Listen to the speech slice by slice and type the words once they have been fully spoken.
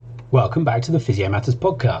Welcome back to the Physio Matters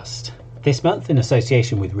podcast. This month in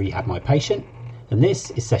association with Rehab My Patient, and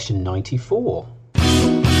this is session 94.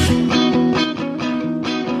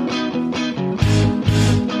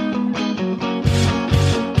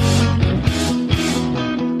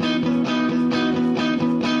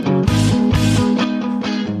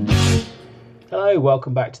 Hello,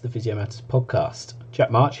 welcome back to the Physio Matters podcast. Jack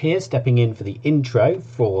March here, stepping in for the intro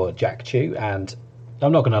for Jack Chu, and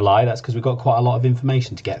I'm not going to lie, that's because we've got quite a lot of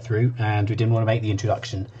information to get through and we didn't want to make the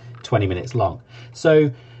introduction 20 minutes long. So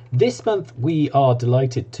this month we are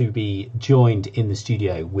delighted to be joined in the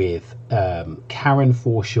studio with Karen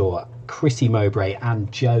Forshaw, Chrissie Mowbray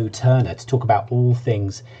and Joe Turner to talk about all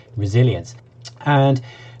things resilience. And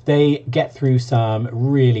they get through some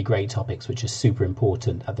really great topics which are super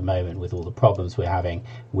important at the moment with all the problems we're having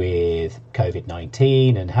with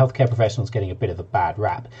COVID-19 and healthcare professionals getting a bit of a bad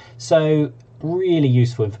rap. So really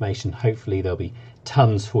useful information. Hopefully there'll be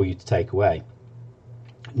tons for you to take away.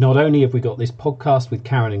 Not only have we got this podcast with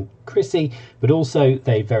Karen and Chrissie, but also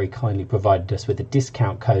they very kindly provided us with a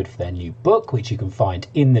discount code for their new book, which you can find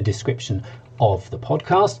in the description of the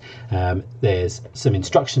podcast. There's some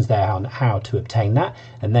instructions there on how to obtain that,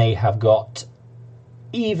 and they have got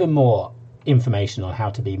even more information on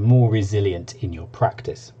how to be more resilient in your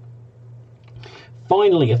practice.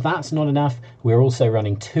 Finally, if that's not enough, we're also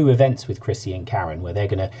running 2 events with Chrissie and Karen where they're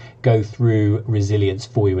going to go through resilience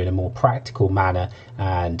for you in a more practical manner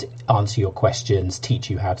and answer your questions, teach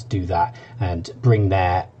you how to do that, and bring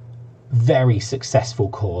their very successful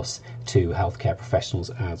course to healthcare professionals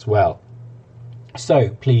as well.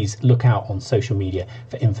 So please look out on social media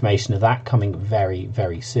for information of that coming very,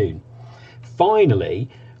 very soon. Finally,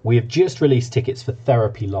 we have just released tickets for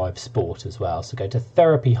Therapy Live Sport as well. So go to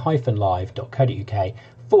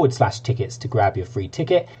therapy-live.co.uk/tickets to grab your free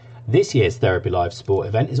ticket. This year's Therapy Live Sport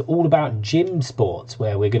event is all about gym sports,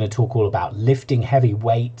 where we're going to talk all about lifting heavy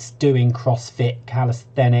weights, doing CrossFit,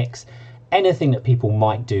 calisthenics, anything that people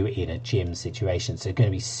might do in a gym situation. So it's going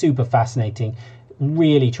to be super fascinating.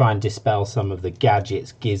 Really try and dispel some of the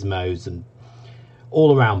gadgets, gizmos, and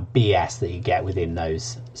all around BS that you get within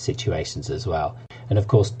those situations as well. And of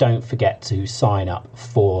course, don't forget to sign up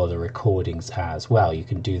for the recordings as well. You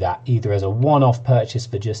can do that either as a one-off purchase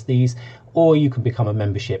for just these, or you can become a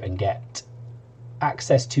membership and get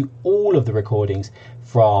access to all of the recordings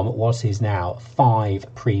from what is now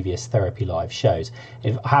 5 previous Therapy Live shows.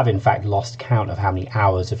 I have in fact lost count of how many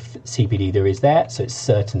hours of CPD there is there, so it's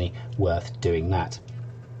certainly worth doing that.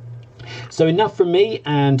 So enough from me,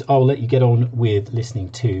 and I'll let you get on with listening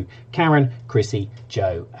to Karen, Chrissie,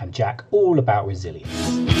 Joe and Jack all about resilience.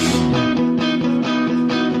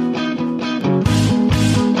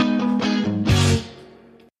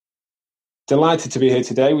 Delighted to be here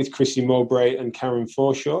today with Chrissie Mowbray and Karen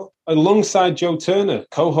Forshaw, alongside Joe Turner,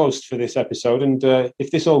 co-host for this episode. And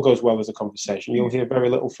if this all goes well as a conversation, you'll hear very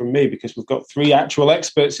little from me because we've got 3 actual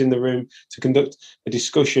experts in the room to conduct a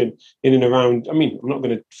discussion in and around, I'm not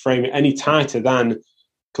going to frame it any tighter than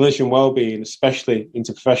clinician wellbeing, especially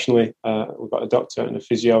interprofessionally. We've got a doctor and a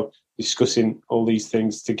physio discussing all these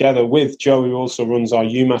things together with Joe, who also runs our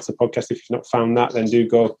You Matter podcast. If you've not found that, then do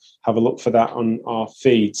go have a look for that on our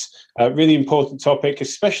feeds. Really important topic,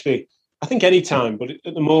 especially, I think, any time, but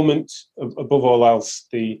at the moment, above all else,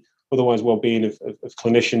 the otherwise well-being of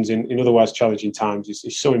clinicians in otherwise challenging times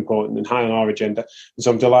is so important and high on our agenda. And so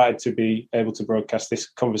I'm delighted to be able to broadcast this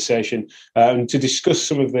conversation and to discuss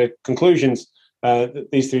some of the conclusions that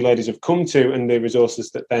these 3 ladies have come to and the resources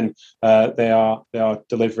that then they are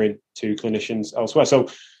delivering to clinicians elsewhere. So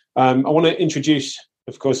I want to introduce,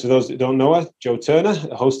 of course, for those that don't know her, Joe Turner,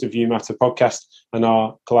 the host of You Matter podcast and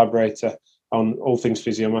our collaborator on all things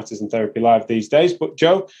Physio Matters and Therapy Live these days. But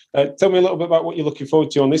Joe, tell me a little bit about what you're looking forward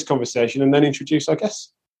to on this conversation and then introduce our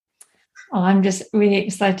guests. Well, I'm just really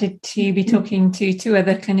excited to be talking to 2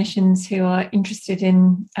 other clinicians who are interested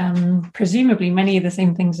in presumably many of the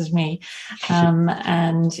same things as me,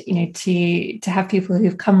 and to have people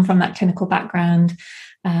who've come from that clinical background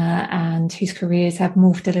and whose careers have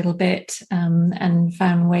morphed a little bit and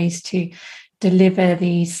found ways to deliver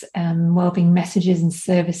these wellbeing messages and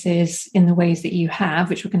services in the ways that you have,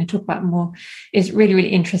 which we're going to talk about more, is really, really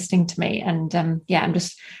interesting to me. And I'm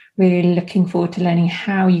just really looking forward to learning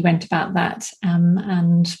how you went about that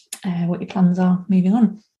and what your plans are moving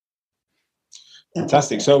on.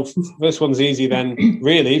 Fantastic. So first one's easy then,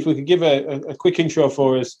 really. If we could give a quick intro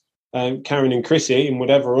for us, Karen and Chrissie, in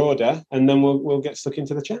whatever order, and then we'll get stuck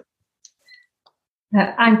into the chat.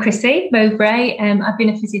 I'm Chrissie Mowbray. I've been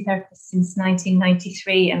a physiotherapist since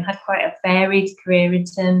 1993 and had quite a varied career in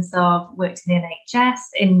terms of worked in the NHS,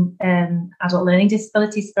 in adult learning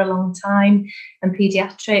disabilities for a long time and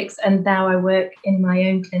paediatrics, and now I work in my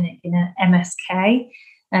own clinic in a MSK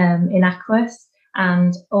in Aquas.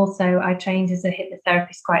 And also I trained as a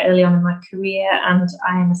hypnotherapist quite early on in my career, and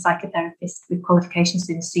I am a psychotherapist with qualifications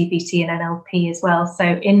in CBT and NLP as well. So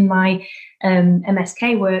in my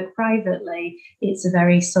MSK work privately, it's a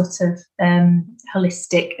very sort of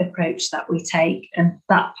holistic approach that we take, and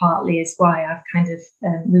that partly is why I've kind of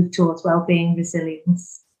moved towards wellbeing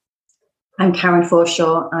resilience. I'm Karen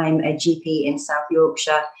Forshaw. I'm a GP in South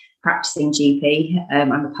Yorkshire, practicing GP.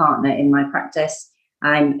 I'm a partner in my practice.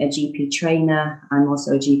 I'm a GP trainer. I'm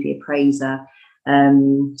also a GP appraiser,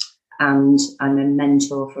 and I'm a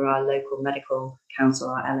mentor for our local medical council,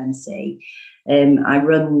 our LNC. I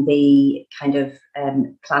run the kind of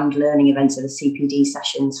planned learning events, or the CPD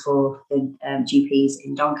sessions for the GPs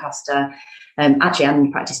in Doncaster. Actually,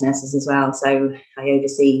 I'm practice nurses as well, so I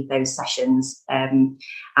oversee those sessions. And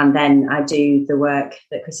then I do the work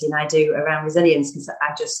that Chrissie and I do around resilience, because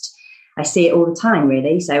I see it all the time,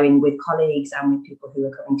 really. So with colleagues and with people who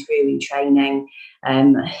are coming through in training,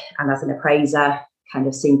 and as an appraiser, kind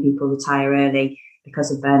of seeing people retire early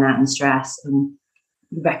because of burnout and stress, and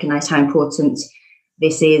recognise how important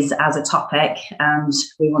this is as a topic, and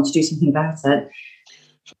we want to do something about it.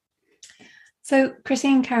 So, Chrissie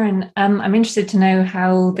and Karen, I'm interested to know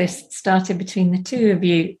how this started between the two of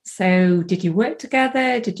you. So did you work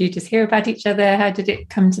together? Did you just hear about each other? How did it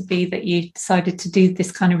come to be that you decided to do this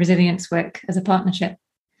kind of resilience work as a partnership?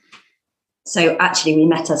 So actually we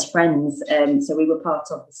met as friends. So we were part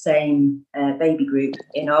of the same baby group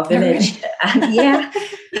in our village. And, yeah.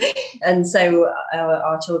 And so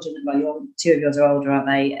our children, well, two of yours are older, aren't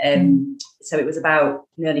they? So it was about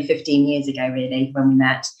nearly 15 years ago, really, when we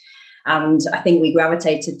met. And I think we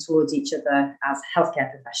gravitated towards each other as healthcare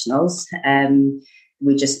professionals.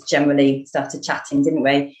 We just generally started chatting, didn't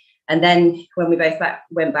we? And then when we both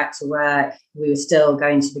went back to work, we were still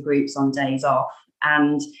going to the groups on days off.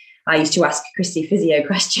 And I used to ask Chrissie physio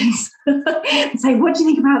questions and say, what do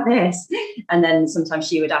you think about this? And then sometimes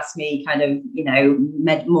she would ask me kind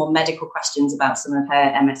of, more medical questions about some of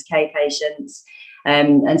her MSK patients.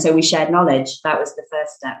 And so we shared knowledge. That was the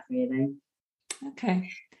first step, really. Okay.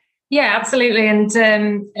 Yeah, absolutely. And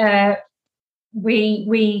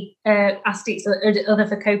we asked each other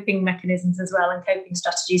for coping mechanisms as well, and coping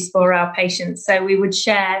strategies for our patients. So we would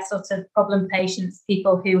share sort of problem patients,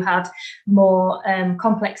 people who had more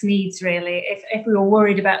complex needs, really. If we were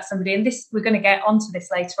worried about somebody, and this, we're going to get onto this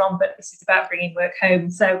later on, but this is about bringing work home.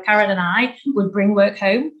 So Karen and I would bring work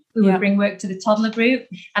home. We would bring work to the toddler group,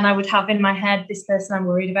 and I would have in my head, this person I'm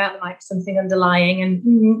worried about, there might be something underlying, and,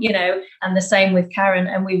 and the same with Karen.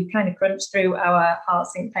 And we would kind of crunch through our heart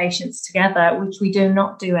sync patients together, which we do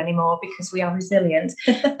not do anymore because we are resilient.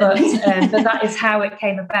 But that is how it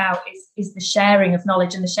came about, is the sharing of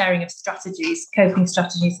knowledge and the sharing of strategies, coping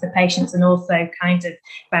strategies for patients, and also kind of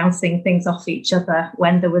bouncing things off each other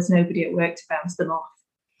when there was nobody at work to bounce them off.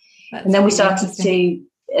 And then we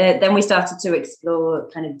started to explore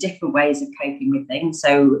kind of different ways of coping with things.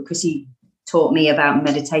 So Chrissie taught me about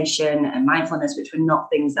meditation and mindfulness, which were not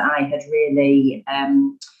things that I had really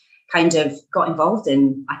kind of got involved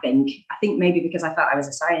in. I think maybe because I felt I was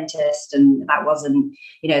a scientist, and that wasn't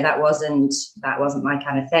my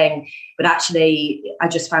kind of thing. But actually, I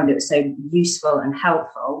just found it was so useful and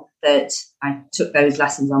helpful that I took those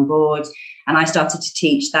lessons on board, and I started to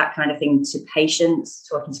teach that kind of thing to patients,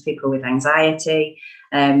 talking to people with anxiety.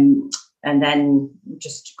 And then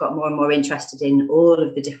just got more and more interested in all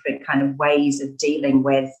of the different kind of ways of dealing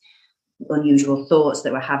with unusual thoughts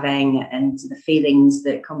that we're having, and the feelings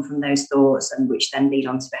that come from those thoughts, and which then lead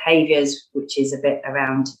on to behaviours, which is a bit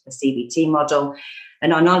around the CBT model.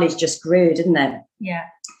 And our knowledge just grew, didn't it? Yeah.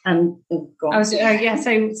 And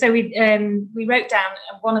So we wrote down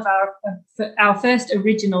one of our first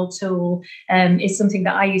original tool is something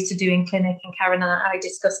that I used to do in clinic, and Karen and I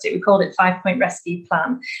discussed it. We called it 5-point rescue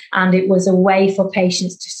plan, and it was a way for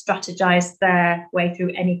patients to strategize their way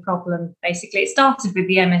through any problem. Basically, it started with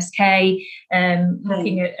the MSK,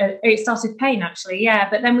 looking at it started pain actually,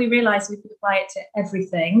 but then we realized we could apply it to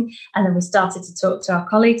everything, and then we started to talk to our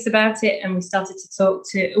colleagues about it, and we started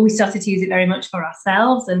to use it very much for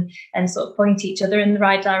ourselves, and sort of point each other in the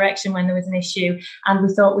right direction when there was an issue. And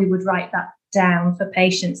we thought we would write that down for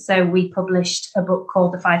patients. So we published a book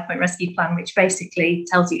called the 5-point rescue plan, which basically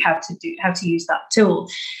tells you how to use that tool.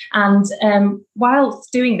 And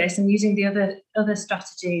whilst doing this and using the other other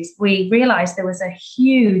strategies, we realised there was a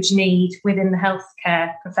huge need within the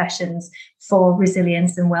healthcare professions for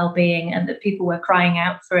resilience and well-being, and that people were crying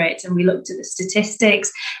out for it. And we looked at the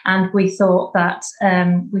statistics, and we thought that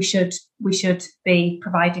we should be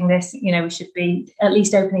providing this. We should be at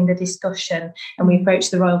least opening the discussion. And we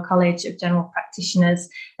approached the Royal College of General Practitioners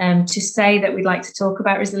to say that we'd like to talk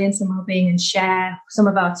about resilience and well-being and share some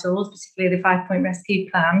of our tools, particularly the 5-point rescue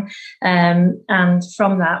plan. And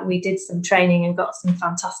from that, we did some training and got some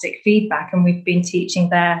fantastic feedback. And we've been teaching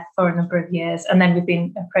there for a number of years. And then we've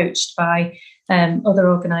been approached by other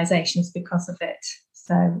organisations because of it.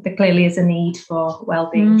 So there clearly is a need for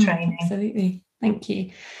wellbeing training. Absolutely. Thank you.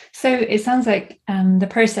 So it sounds like the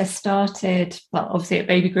process started, well, obviously at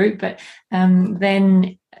Baby Group, but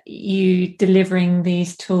then you delivering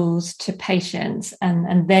these tools to patients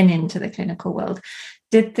and then into the clinical world.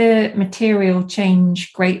 Did the material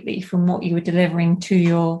change greatly from what you were delivering to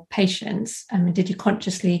your patients? Did you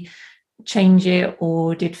consciously change it,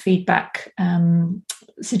 or did feedback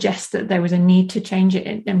suggest that there was a need to change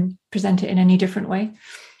it and present it in any different way?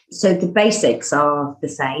 So the basics are the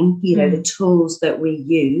same, the tools that we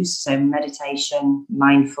use, so meditation,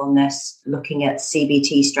 mindfulness, looking at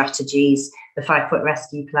CBT strategies, the 5-point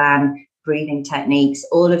rescue plan, breathing techniques,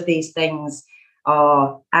 all of these things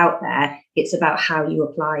are out there. It's about how you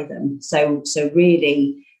apply them. So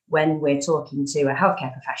really, when we're talking to a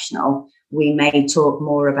healthcare professional, we may talk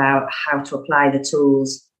more about how to apply the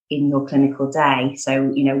tools in your clinical day. So,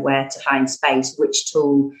 where to find space, which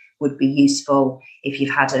tool would be useful if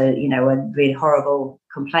you've had a really horrible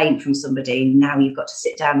complaint from somebody. Now you've got to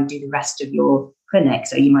sit down and do the rest of your clinic,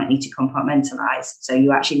 so you might need to compartmentalize. So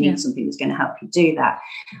you actually need something that's going to help you do that.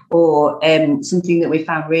 Or something that we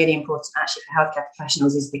found really important actually for healthcare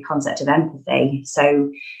professionals is the concept of empathy.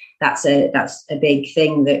 So that's a big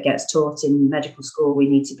thing that gets taught in medical school. We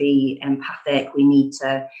need to be empathic. We need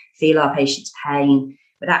to feel our patient's pain.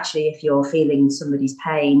 But actually, if you're feeling somebody's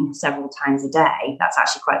pain several times a day, that's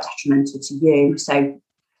actually quite detrimental to you. So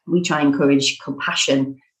we try and encourage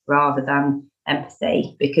compassion rather than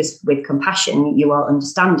empathy, because with compassion, you are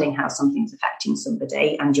understanding how something's affecting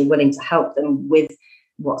somebody and you're willing to help them with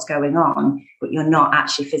what's going on, but you're not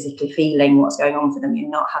actually physically feeling what's going on for them. You're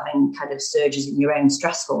not having kind of surges in your own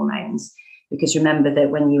stress hormones, because remember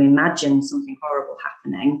that when you imagine something horrible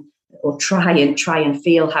happening, or try and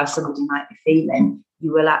feel how somebody might be feeling,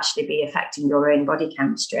 you will actually be affecting your own body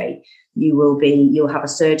chemistry. You'll have a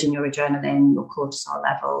surge in your adrenaline, your cortisol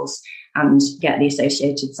levels, and get the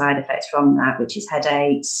associated side effects from that, which is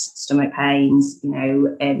headaches, stomach pains,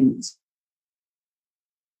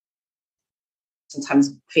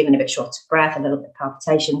 sometimes feeling a bit short of breath, a little bit of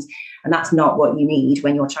palpitations. And that's not what you need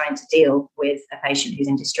when you're trying to deal with a patient who's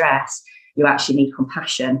in distress. You actually need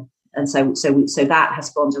compassion. And so that has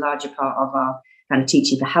formed a larger part of our kind of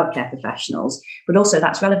teaching for healthcare professionals, but also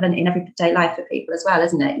that's relevant in everyday life for people as well,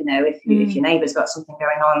 isn't it? If your neighbour's got something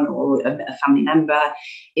going on, or a family member,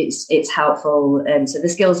 it's helpful. So the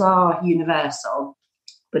skills are universal,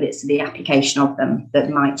 but it's the application of them that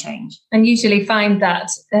might change. And usually find that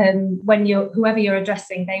when whoever you're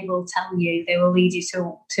addressing, they will tell you, they will lead you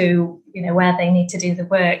to where they need to do the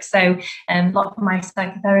work. So a lot of my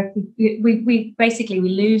psychotherapy, we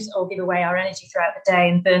lose or give away our energy throughout the day,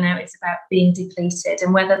 and burnout is about being depleted.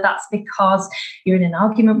 And whether that's because you're in an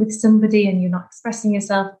argument with somebody and you're not expressing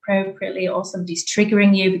yourself appropriately, or somebody's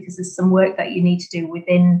triggering you because there's some work that you need to do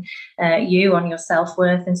within you on your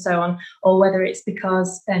self-worth and so on, or whether it's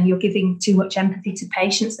because you're giving too much empathy to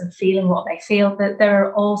patients and feeling what they feel, that there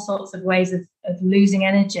are all sorts of ways of losing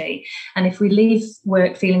energy. And if we leave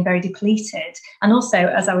work feeling very depleted, and also,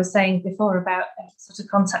 as I was saying before, about sort of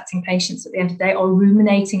contacting patients at the end of the day, or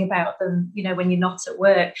ruminating about them, when you're not at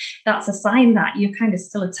work, that's a sign that you're kind of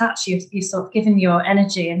still attached. You've sort of given your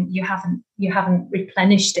energy and you haven't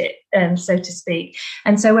replenished it, so to speak.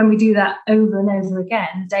 And so when we do that over and over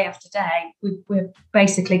again, day after day,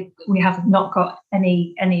 we have not got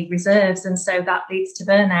any reserves, and so that leads to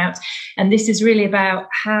burnout. And this is really about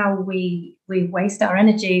how we waste our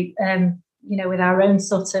energy, with our own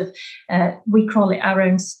sort of, we call it our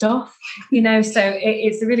own stuff, so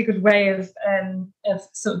it's a really good way of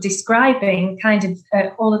sort of describing kind of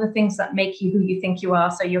all of the things that make you who you think you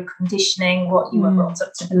are. So your conditioning, what you were brought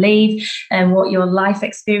up to believe, and what your life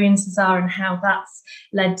experiences are, and how that's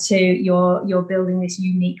led to you're building this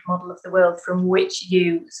unique model of the world from which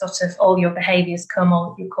you sort of all your behaviours come,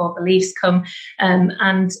 all of your core beliefs come,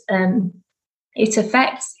 and it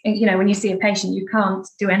affects, when you see a patient, you can't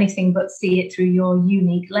do anything but see it through your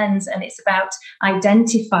unique lens. And it's about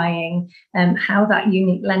identifying how that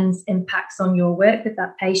unique lens impacts on your work with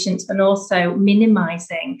that patient, and also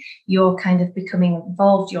minimizing your kind of becoming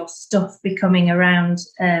involved, your stuff becoming around,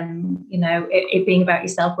 it being about your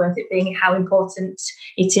self-worth, it being how important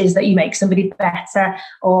it is that you make somebody better,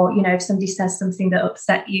 or, if somebody says something that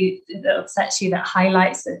upsets you, that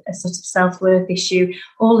highlights a sort of self-worth issue.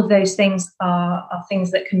 All of those things are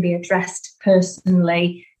things that can be addressed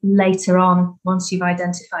personally later on, once you've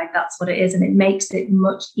identified that's what it is, and it makes it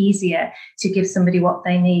much easier to give somebody what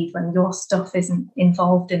they need when your stuff isn't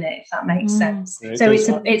involved in it, if that makes sense. Yeah, so it's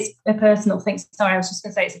a personal thing. Sorry, I was just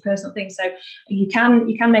going to say it's a personal thing. So you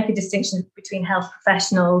can make a distinction between health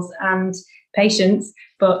professionals and patients,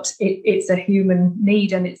 but it's a human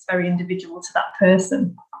need, and it's very individual to that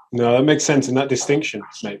person. No, that makes sense, and that distinction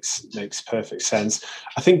makes perfect sense.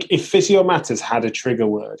 I think if Physio Matters had a trigger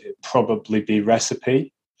word, it'd probably be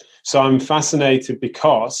recipe. So I'm fascinated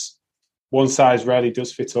because one size rarely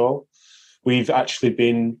does fit all. We've actually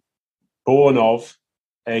been born of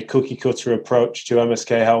a cookie-cutter approach to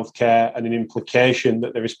MSK healthcare, and an implication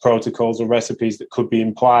that there is protocols or recipes that could be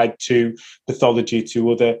implied to pathology,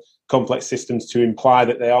 to other complex systems, to imply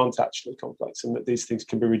that they aren't actually complex, and that these things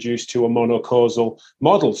can be reduced to a monocausal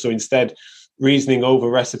model. So instead, reasoning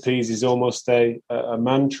over recipes is almost a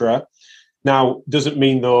mantra. Now, doesn't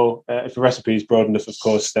mean, though, if a recipe is broad enough, of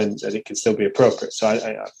course, then it can still be appropriate. So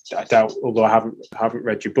I doubt, although I haven't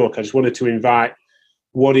read your book, I just wanted to invite,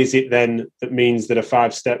 what is it then that means that a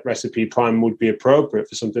 5-step recipe plan would be appropriate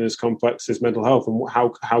for something as complex as mental health? And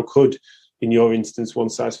how could, in your instance, one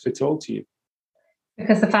size fit all to you?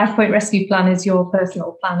 Because the 5-point rescue plan is your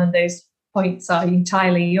personal plan, and those points are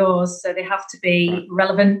entirely yours. So they have to be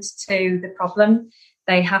relevant to the problem.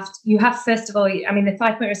 You have, first of all, the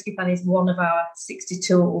 5-point rescue plan is one of our 60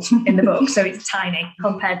 tools in the book. So it's tiny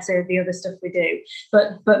compared to the other stuff we do.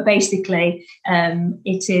 But basically,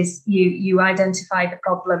 it is you identify the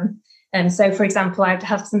problem. So, for example, I'd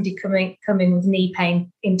have somebody come in with knee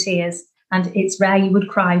pain in tears. And it's rare you would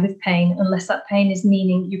cry with pain, unless that pain is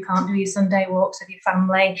meaning you can't do your Sunday walks with your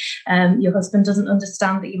family. Your husband doesn't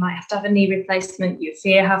understand that you might have to have a knee replacement, you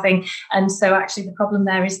fear having. And so actually the problem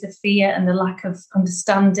there is the fear and the lack of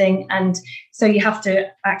understanding. And so you have to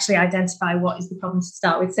actually identify what is the problem to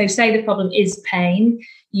start with. So say the problem is pain,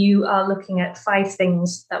 you are looking at 5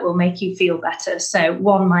 things that will make you feel better. So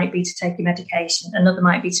one might be to take your medication, another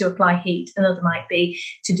might be to apply heat, another might be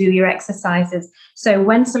to do your exercises. So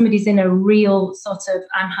when somebody's in a real sort of,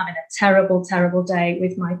 I'm having a terrible, terrible day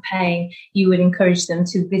with my pain, you would encourage them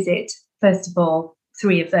to visit, first of all,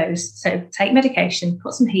 3 of those. So take medication,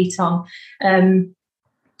 put some heat on,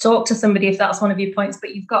 talk to somebody if that's one of your points,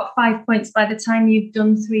 but you've got 5 points. By the time you've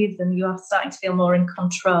done 3 of them, you are starting to feel more in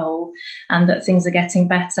control and that things are getting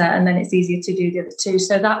better, and then it's easier to do the other 2.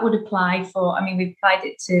 So that would apply for, we've applied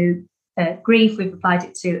it to grief, we've applied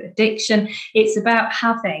it to addiction. It's about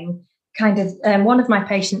having kind of, one of my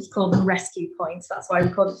patients called them rescue points. That's why we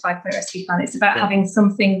call it 5-point rescue plan. It's about having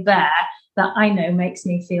something there that I know makes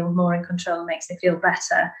me feel more in control and makes me feel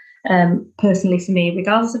better. Personally for me,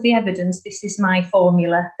 regardless of the evidence, this is my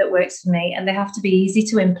formula that works for me, and they have to be easy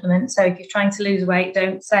to implement. So if you're trying to lose weight,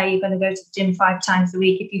 don't say you're going to go to the gym 5 times a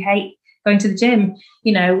week if you hate going to the gym.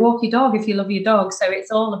 Walk your dog if you love your dog. So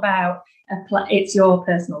it's all about it's your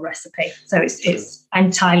personal recipe. So it's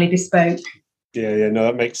entirely bespoke. Yeah, no,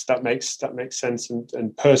 that makes sense,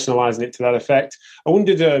 and personalising it to that effect. I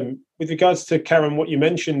wondered, with regards to Karen, what you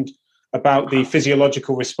mentioned about the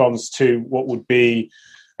physiological response to what would be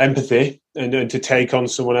empathy and to take on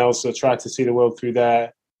someone else, or try to see the world through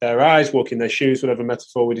their eyes, walk in their shoes, whatever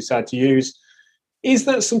metaphor we decide to use. Is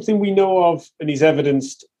that something we know of and is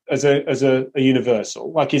evidenced as a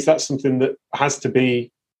universal? Like, is that something that has to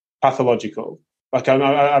be pathological? Like,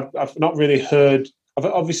 I've not really heard.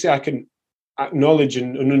 Obviously, I can acknowledge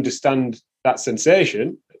and understand that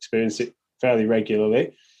sensation, experience it fairly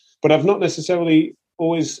regularly, but I've not necessarily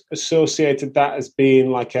always associated that as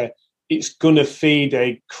being like it's going to feed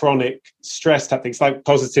a chronic stress type thing. It's like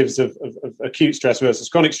positives of acute stress versus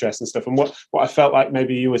chronic stress and stuff. And what I felt like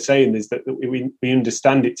maybe you were saying is that we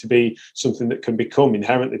understand it to be something that can become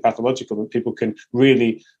inherently pathological, and people can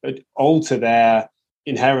really alter their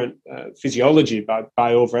inherent physiology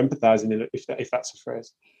by over-empathizing, if that's a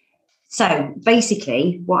phrase. So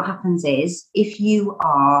basically what happens is, if you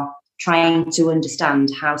are trying to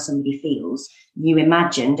understand how somebody feels, you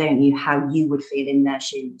imagine, don't you, how you would feel in their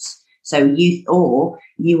shoes. So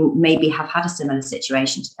you maybe have had a similar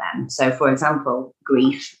situation to them. So, for example,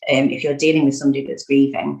 grief. If you're dealing with somebody that's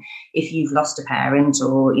grieving, if you've lost a parent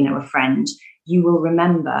or a friend, you will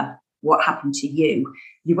remember what happened to you.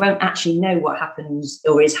 You won't actually know what happens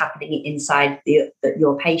or is happening inside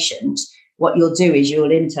your patient. What you'll do is you'll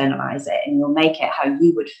internalize it and you'll make it how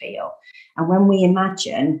you would feel. And when we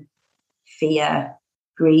imagine fear,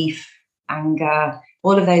 grief, anger,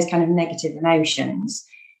 all of those kind of negative emotions,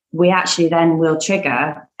 we actually then will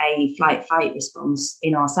trigger a flight-fight response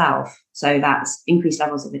in ourselves. So that's increased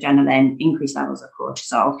levels of adrenaline, increased levels of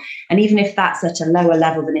cortisol. And even if that's at a lower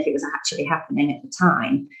level than if it was actually happening at the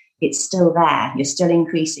time, it's still there. You're still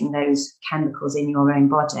increasing those chemicals in your own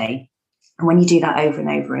body. And when you do that over and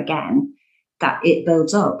over again, that it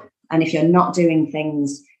builds up. And if you're not doing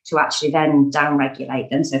things to actually then downregulate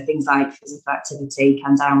them, so things like physical activity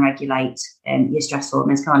can downregulate your stress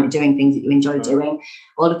hormones, can't it? Doing things that you enjoy doing,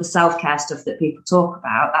 all of the self-care stuff that people talk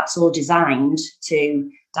about, that's all designed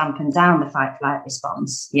to dampen down the fight-flight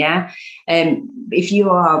response. Yeah. If you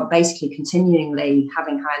are basically continually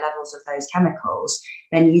having high levels of those chemicals,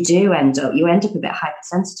 then you end up a bit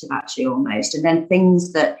hypersensitive, actually, almost. And then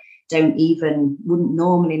things that wouldn't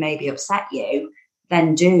normally maybe upset you,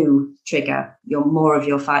 then do trigger more of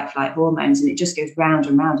your fight-flight hormones, and it just goes round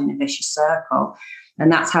and round in a vicious circle. And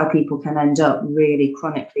that's how people can end up really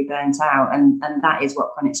chronically burnt out, and that is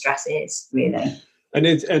what chronic stress is, really.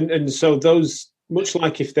 And so those, much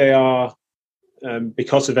like if they are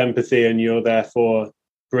because of empathy and you're therefore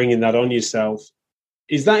bringing that on yourself,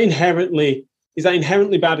 is that inherently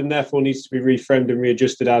bad and therefore needs to be reframed and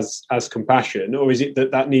readjusted as compassion, or is it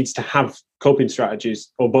that needs to have coping strategies,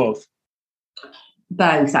 or both?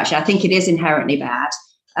 Both, actually. I think it is inherently bad.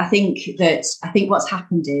 I think what's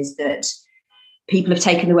happened is that people have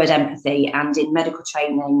taken the word empathy, and in medical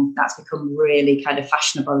training, that's become really kind of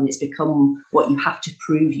fashionable, and it's become what you have to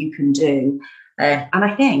prove you can do. And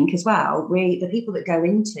I think as well, the people that go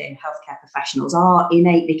into healthcare professionals are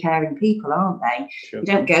innately caring people, aren't they? Sure. You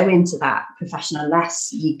don't go into that profession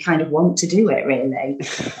unless you kind of want to do it, really.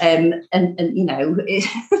 And you know,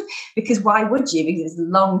 because why would you? Because it's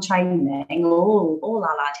long training. All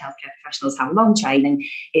allied healthcare professionals have long training.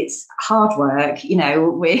 It's hard work. You know,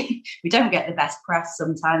 we don't get the best press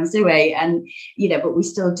sometimes, do we? And you know, but we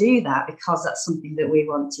still do that because that's something that we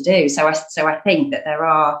want to do. So I think that there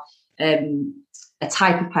are a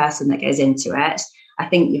type of person that goes into it. I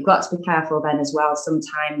think you've got to be careful then as well.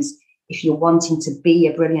 Sometimes if you're wanting to be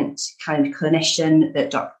a brilliant kind of clinician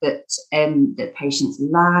that patients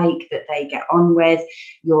like, that they get on with,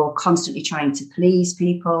 you're constantly trying to please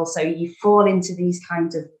people. So you fall into these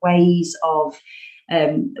kinds of ways of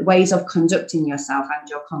conducting yourself and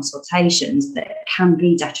your consultations that can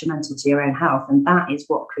be detrimental to your own health, and that is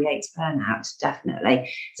what creates burnout, definitely.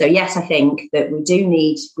 So yes, I think that we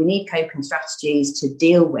need coping strategies to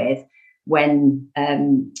deal with when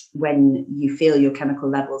you feel your chemical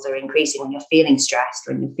levels are increasing, when you're feeling stressed,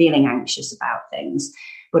 when you're feeling anxious about things.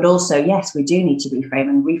 But also, yes, we do need to reframe,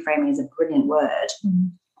 and reframing is a brilliant word,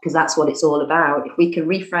 because that's what it's all about. If we can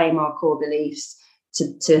reframe our core beliefs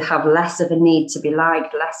to have less of a need to be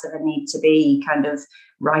liked, less of a need to be kind of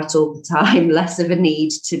right all the time, less of a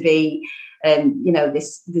need to be,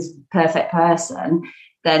 this perfect person,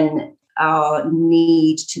 then our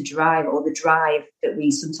need to drive, or the drive that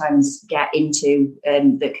we sometimes get into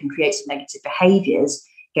that can create some negative behaviours,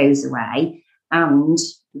 goes away, and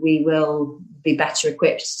we will be better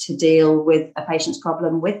equipped to deal with a patient's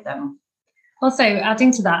problem with them. Also,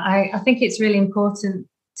 adding to that, I think it's really important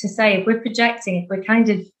to say, if we're projecting, if we're kind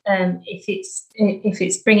of if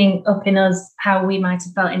it's bringing up in us how we might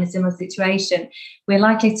have felt in a similar situation, we're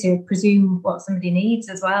likely to presume what somebody needs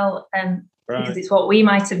as well, because it's what we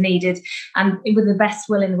might have needed, and with the best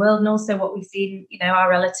will in the world, and also what we've seen, our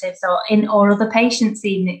relatives or other patients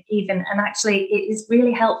even. And actually, it is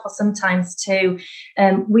really helpful sometimes to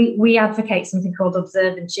we advocate something called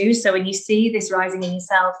observe and choose. So when you see this rising in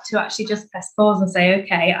yourself, to actually just press pause and say,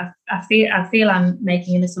 okay, I feel I'm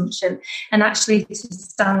making an assumption, and actually to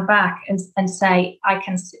stand back and say, I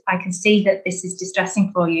can see that this is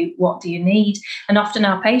distressing for you. What do you need? And often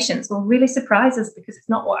our patients will really surprise us, because it's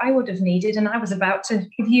not what I would have needed, and I was about to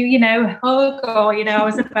give you, a hug, or I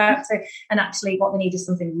was about to, and actually what they need is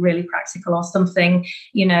something really practical, or something,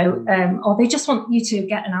 or they just want you to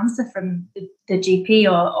get an answer from the GP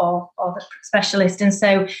or the specialist. And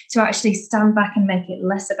so to actually stand back and make it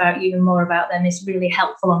less about you and more about them is really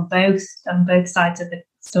helpful on both sides of the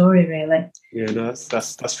story, really. Yeah, no,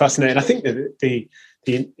 that's fascinating. I think that the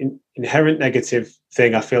inherent negative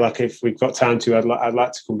thing, I feel like if we've got time to, I'd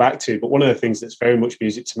like to come back to. But one of the things that's very much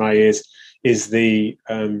music to my ears is the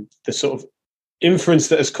sort of inference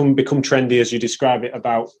that has become trendy, as you describe it,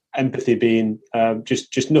 about empathy being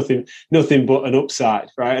just nothing but an upside,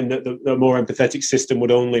 right? And that the more empathetic system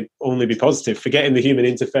would only be positive, forgetting the human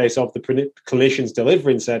interface of the clinicians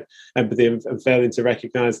delivering said empathy and failing to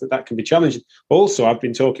recognise that can be challenging. Also, I've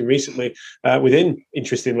been talking recently within,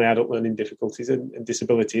 interestingly, adult learning difficulties and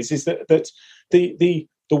disabilities, is that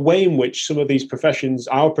the way in which some of these professions,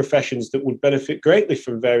 our professions that would benefit greatly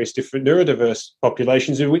from various different neurodiverse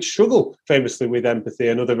populations, which struggle famously with empathy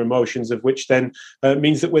and other emotions, of which then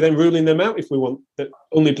means that we're then ruling them out if we want that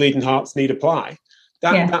only bleeding hearts need apply.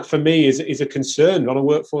 That for me is a concern on a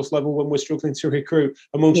workforce level when we're struggling to recruit,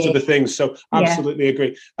 amongst other things. So absolutely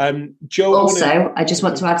agree. Jo, also, I just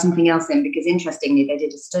want to add something else in, because interestingly, they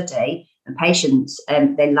did a study and patients,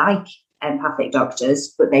 they like empathic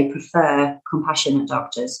doctors, but they prefer compassionate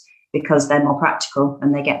doctors because they're more practical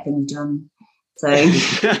and they get things done. So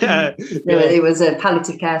it was a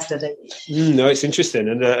palliative care study. No, it's interesting,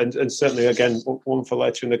 and certainly again one for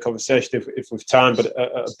later in the conversation if we've time. But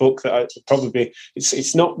a book that I probably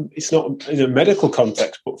it's not in a medical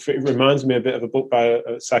context, but it reminds me a bit of a book by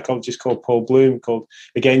a psychologist called Paul Bloom called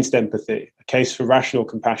Against Empathy: A Case for Rational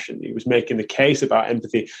Compassion. He was making the case about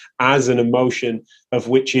empathy as an emotion of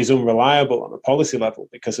which is unreliable on a policy level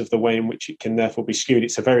because of the way in which it can therefore be skewed.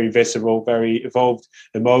 It's a very visceral, very evolved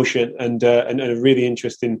emotion, and a really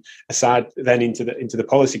interesting aside then into the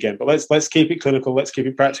policy game. But let's keep it clinical, let's keep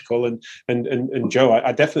it practical. And Jo,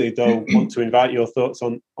 I definitely though want to invite your thoughts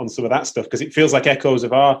on some of that stuff, because it feels like echoes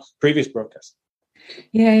of our previous broadcast.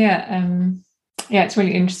 It's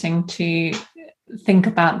really interesting to think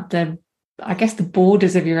about the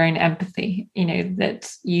borders of your own empathy,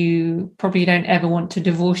 that you probably don't ever want to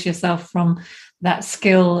divorce yourself from that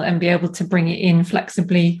skill and be able to bring it in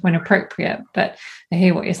flexibly when appropriate. But I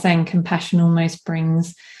hear what you're saying, compassion almost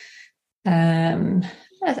brings a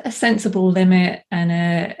sensible limit and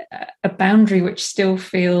a boundary which still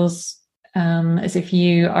feels as if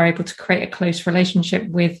you are able to create a close relationship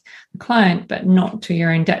with the client, but not to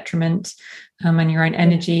your own detriment, and your own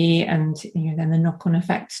energy, and then the knock-on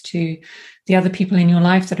effects to the other people in your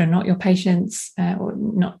life that are not your patients, or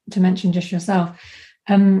not to mention just yourself.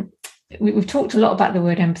 We've talked a lot about the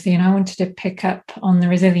word empathy, and I wanted to pick up on the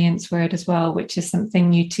resilience word as well, which is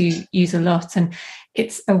something you two use a lot. And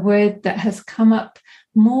it's a word that has come up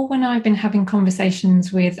more when I've been having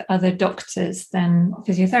conversations with other doctors than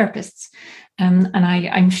physiotherapists. And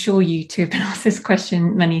I'm sure you two have been asked this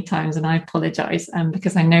question many times, and I apologise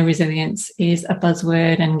because I know resilience is a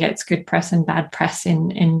buzzword and gets good press and bad press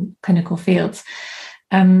in clinical fields.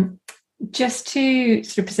 Just to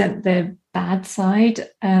sort of present the bad side,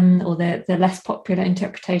 or the less popular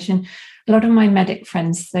interpretation, a lot of my medic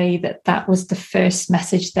friends say that was the first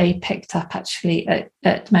message they picked up actually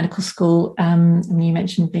at medical school. And you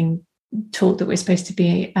mentioned being taught that we're supposed to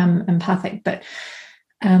be empathic, but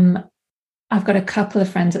I've got a couple of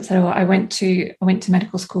friends that said, I went to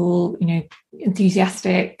medical school,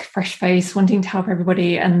 enthusiastic, fresh face, wanting to help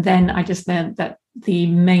everybody. And then I just learned that the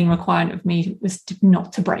main requirement of me was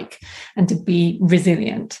not to break and to be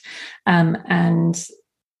resilient. And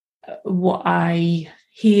what I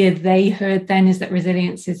hear they heard then is that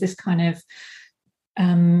resilience is this kind of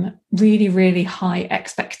really, really high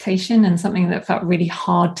expectation and something that felt really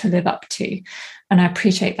hard to live up to. And I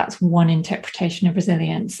appreciate that's one interpretation of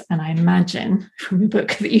resilience. And I imagine from the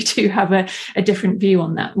book that you two have a different view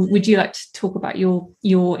on that. Would you like to talk about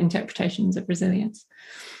your interpretations of resilience?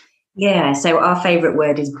 Yeah, so our favourite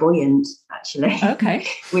word is buoyant, actually. Okay.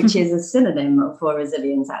 Which is a synonym for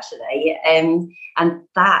resilience, actually. And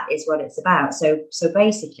that is what it's about. So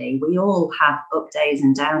basically, we all have up days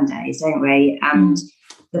and down days, don't we? And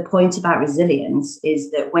the point about resilience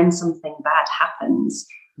is that when something bad happens,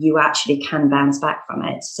 you actually can bounce back from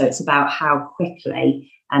it. So it's about how quickly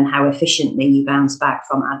and how efficiently you bounce back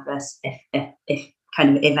from adverse if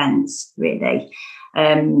kind of events, really.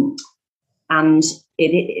 And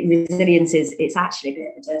resilience it's actually a bit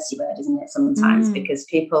of a dirty word, isn't it, sometimes, because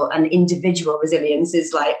people, and individual resilience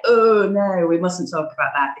is like, oh no, we mustn't talk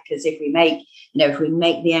about that, because if we make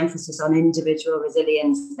the emphasis on individual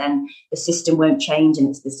resilience, then the system won't change and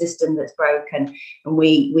it's the system that's broken. And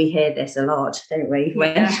we hear this a lot, don't we,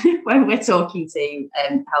 when we're talking to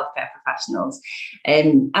healthcare professionals,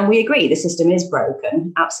 and we agree the system is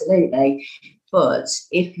broken, absolutely. But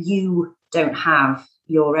if you don't have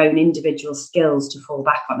your own individual skills to fall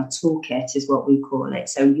back on, a toolkit is what we call it,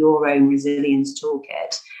 so your own resilience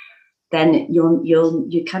toolkit, then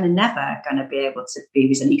you're kind of never going to be able to be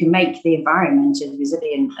resilient. You can make the environment as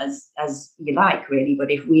resilient as you like, really,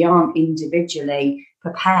 but if we aren't individually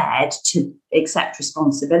prepared to accept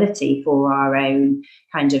responsibility for our own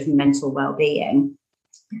kind of mental well-being,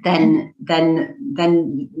 then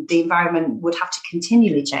the environment would have to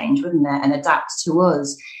continually change, wouldn't it, and adapt to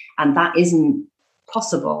us. And that isn't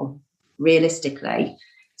possible realistically.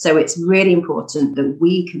 So it's really important that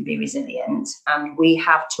we can be resilient and we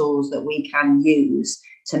have tools that we can use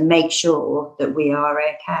to make sure that we are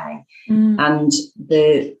okay. And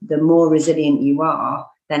the more resilient you are,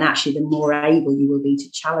 then actually the more able you will be to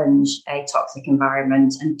challenge a toxic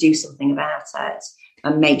environment and do something about it.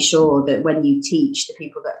 And make sure that when you teach the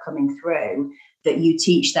people that are coming through, that you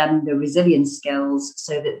teach them the resilience skills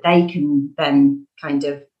so that they can then kind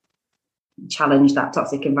of challenge that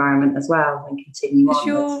toxic environment as well and continue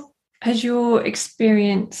on. Has your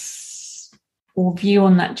experience or view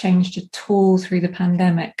on that changed at all through the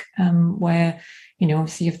pandemic, where,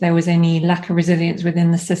 obviously if there was any lack of resilience within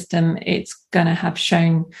the system, it's going to have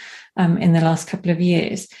shown in the last couple of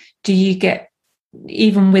years? Do you get,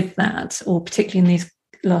 even with that, or particularly in these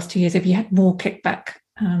last 2 years, have you had more kickback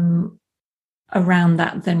around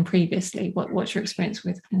that than previously? What's your experience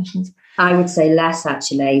with clinicians? I would say less,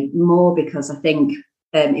 actually. More because I think,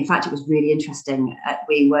 in fact, it was really interesting.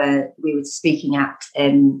 We were speaking at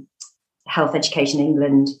Health Education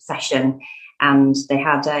England session, and they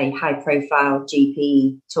had a high-profile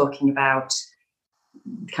GP talking about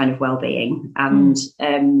kind of well-being,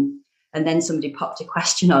 and then somebody popped a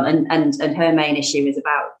question on, and her main issue is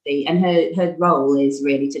about her role is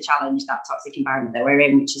really to challenge that toxic environment that we're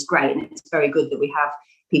in, which is great, and it's very good that we have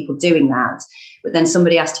people doing that. But then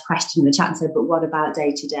somebody asked a question in the chat and said, but what about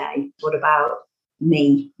day to day? What about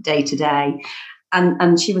me day to day?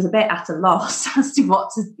 And she was a bit at a loss as to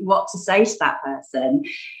what to say to that person.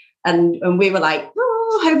 And we were like,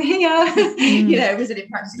 oh, over here,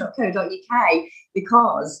 resilientpractice.co.uk,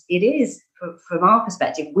 because it is, from our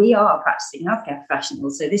perspective, we are practicing healthcare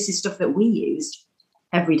professionals. So this is stuff that we use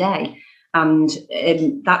every day. And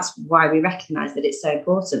that's why we recognise that it's so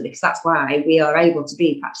important, because that's why we are able to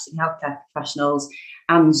be practicing healthcare professionals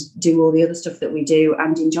and do all the other stuff that we do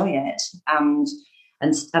and enjoy it and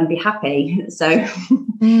be happy. So,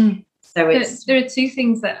 so it's... There are two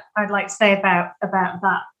things that I'd like to say about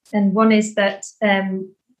that. And one is that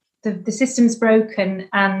the system's broken,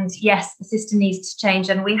 and yes, the system needs to change.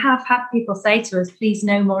 And we have had people say to us, please,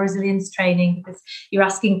 no more resilience training, because you're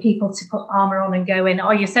asking people to put armour on and go in,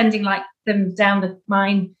 or you're sending them down the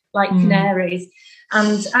mine like canaries.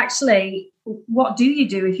 And actually, what do you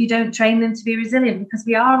do if you don't train them to be resilient? Because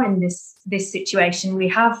we are in this situation. We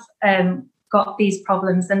have got these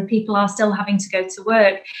problems, and people are still having to go to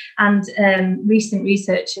work. And recent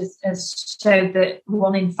research has showed that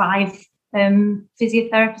 1 in 5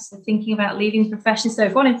 physiotherapists are thinking about leaving the profession. So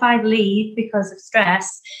if 1 in 5 leave because of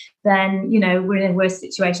stress, then we're in a worse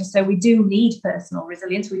situation. So we do need personal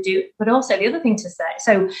resilience. We do, but also the other thing to say.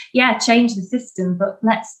 So yeah, change the system, but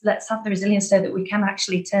let's have the resilience so that we can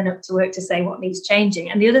actually turn up to work to say what needs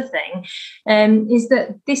changing. And the other thing is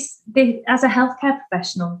that as a healthcare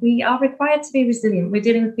professional, we are required to be resilient. We're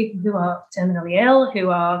dealing with people who are terminally ill,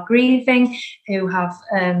 who are grieving, who have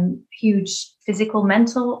huge physical,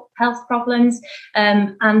 mental health problems,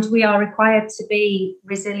 and we are required to be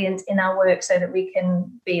resilient in our work so that we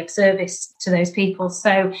can be of service to those people.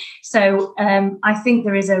 So I think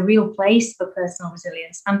there is a real place for personal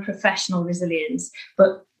resilience and professional resilience,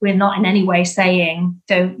 but we're not in any way saying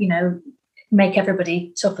don't make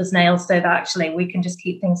everybody tough as nails so that actually we can just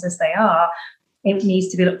keep things as they are. It needs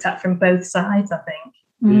to be looked at from both sides, I think.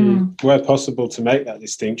 Where possible to make that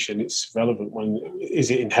distinction, it's relevant. When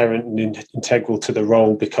is it inherent and integral to the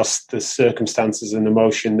role because the circumstances and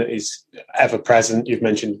emotion that is ever present? You've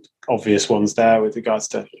mentioned obvious ones there with regards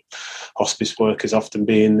to hospice workers often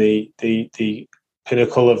being the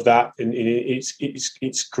pinnacle of that, and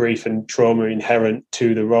it's grief and trauma inherent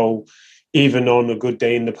to the role, even on a good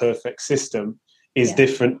day in the perfect system. Is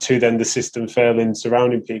different to then the system failing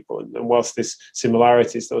surrounding people. And whilst there's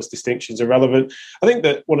similarities, those distinctions are relevant. I think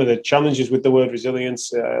that one of the challenges with the word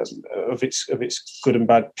resilience, of its good and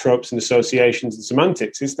bad tropes and associations and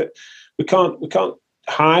semantics, is that we can't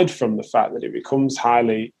hide from the fact that it becomes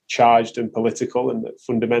highly charged and political, and that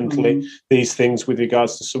fundamentally these things, with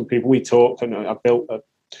regards to some people, we talk, and I built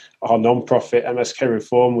our non-profit MSK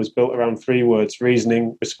Reform was built around 3 words: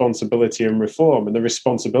 reasoning, responsibility and reform. And the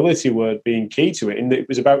responsibility word being key to it, in that it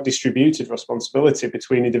was about distributed responsibility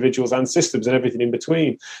between individuals and systems and everything in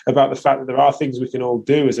between, about the fact that there are things we can all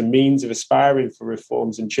do as a means of aspiring for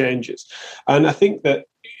reforms and changes. And I think that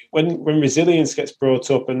when resilience gets brought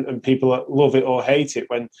up, and people love it or hate it,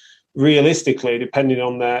 when realistically, depending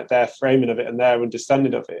on their framing of it and their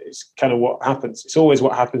understanding of it, it's kind of what happens. It's always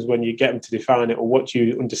what happens when you get them to define it or what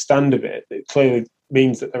you understand of it. It clearly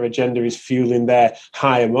means that their agenda is fueling their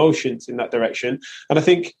high emotions in that direction. And I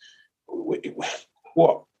think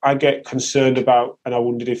what I get concerned about, and I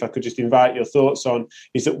wondered if I could just invite your thoughts on,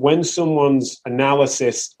 is that when someone's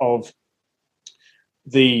analysis of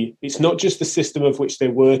it's not just the system of which they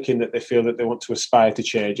work in that they feel that they want to aspire to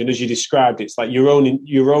change. And as you described, it's like your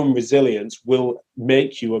own resilience will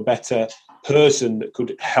make you a better person that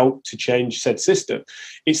could help to change said system.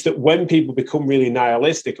 It's that when people become really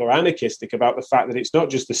nihilistic or anarchistic about the fact that it's not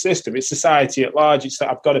just the system, it's society at large, it's that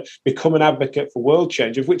I've got to become an advocate for world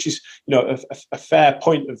change, of which is, a fair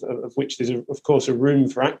point of which there's, of course, a room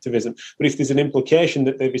for activism. But if there's an implication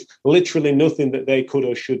that there is literally nothing that they could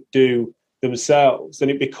or should do themselves, then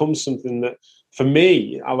it becomes something that, for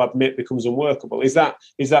me, I'll admit, becomes unworkable. Is that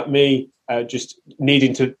me just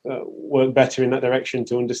needing to work better in that direction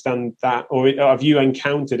to understand that, or have you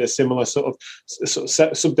encountered a similar sort of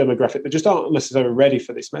sub-demographic that just aren't necessarily ready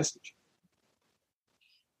for this message?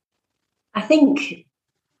 I think,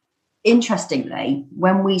 interestingly,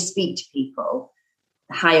 when we speak to people,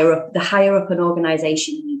 the higher up an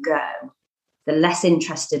organisation you go, the less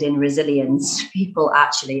interested in resilience people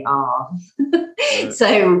actually are.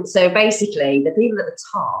 So basically, the people at the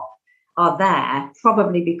top are there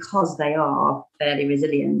probably because they are fairly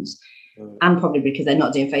resilient, and probably because they're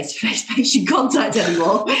not doing face-to-face patient contact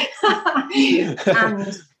anymore.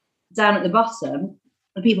 And down at the bottom,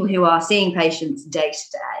 the people who are seeing patients day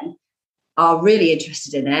to day are really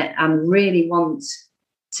interested in it and really want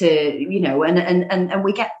to, and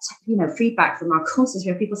we get, feedback from our courses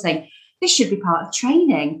where people saying, this should be part of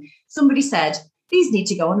training. Somebody said, these need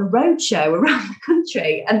to go on a roadshow around the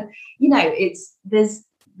country. And,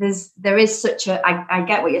 there is such a, I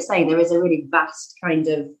get what you're saying, there is a really vast kind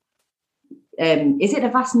of, is it a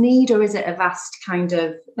vast need or is it a vast kind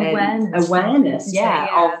of awareness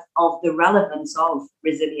of the relevance of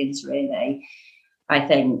resilience, really, I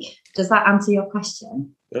think. Does that answer your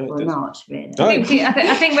question? Or not, really?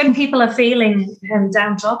 I think when people are feeling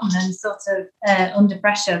downtrodden and sort of under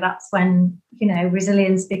pressure, that's when,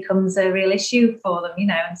 resilience becomes a real issue for them,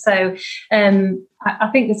 And so I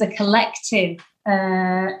think there's a collective,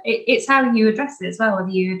 it's how you address it as well.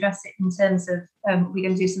 Whether you address it in terms of, we're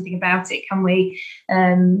going to do something about it. Can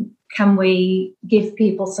we give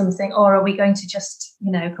people something, or are we going to just,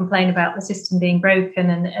 complain about the system being broken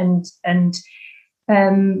and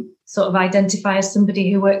sort of identify as somebody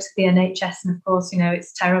who works at the NHS, and of course,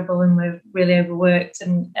 it's terrible and we're really overworked,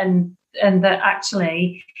 and that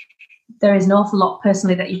actually there is an awful lot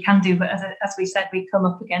personally that you can do, but as we said, we come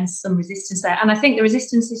up against some resistance there, and I think the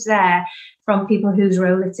resistance is there from people whose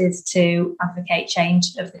role it is to advocate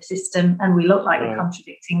change of the system, and we look like we're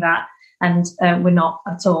contradicting that. And we're not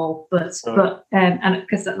at all, but and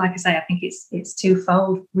because, like I say, I think it's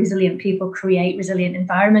twofold. Resilient people create resilient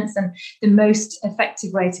environments, and the most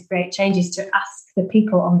effective way to create change is to ask the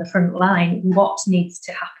people on the front line what needs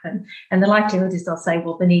to happen. And the likelihood is they'll say,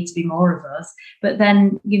 "Well, there need to be more of us." But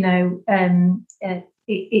then,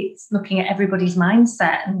 it's looking at everybody's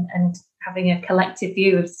mindset and having a collective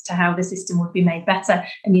view as to how the system would be made better.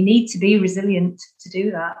 And you need to be resilient to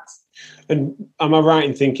do that. And am I right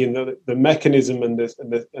in thinking that the mechanism and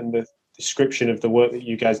the description of the work that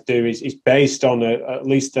you guys do is based on at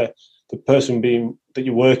least the person that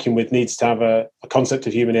you're working with needs to have a concept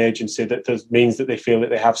of human agency that means that they feel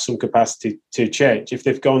that they have some capacity to change? If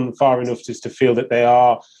they've gone far enough just to feel that they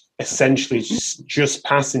are essentially just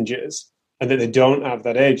passengers and that they don't have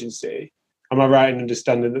that agency, am I right in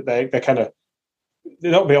understanding that they're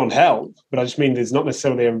not beyond help, but I just mean there's not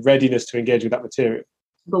necessarily a readiness to engage with that material?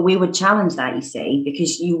 But we would challenge that, you see,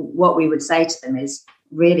 because what we would say to them is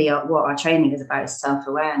really what our training is about is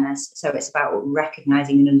self-awareness. So it's about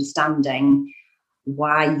recognising and understanding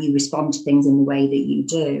why you respond to things in the way that you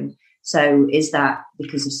do. So is that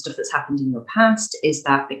because of stuff that's happened in your past? Is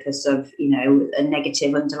that because of, a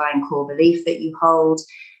negative underlying core belief that you hold?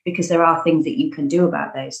 Because there are things that you can do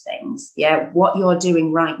about those things. Yeah, what you're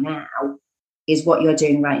doing right now is what you're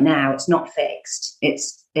doing right now. It's not fixed.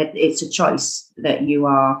 It's a choice that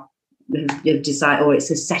you've decided, or it's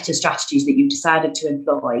a set of strategies that you've decided to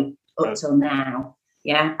employ up till now.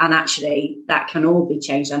 Yeah, and actually that can all be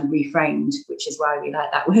changed and reframed, which is why we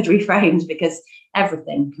like that word reframed, because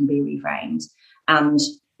everything can be reframed and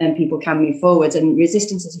people can move forward. And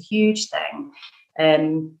resistance is a huge thing,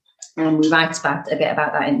 and we write a bit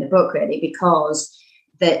about that in the book, really, because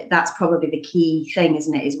that's probably the key thing,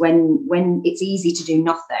 isn't it? Is when it's easy to do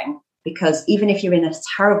nothing. Because even if you're in a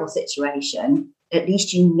terrible situation, at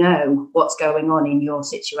least you know what's going on in your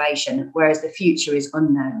situation, whereas the future is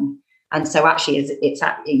unknown. And so actually it's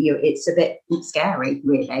a bit scary,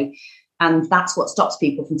 really. And that's what stops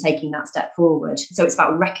people from taking that step forward. So it's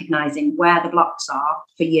about recognising where the blocks are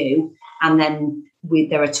for you. And then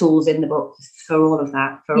there are tools in the book for all of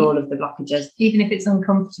that, for all of the blockages. Even if it's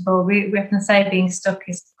uncomfortable, we often say being stuck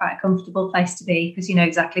is quite a comfortable place to be, because you know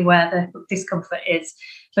exactly where the discomfort is.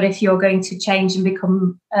 But if you're going to change and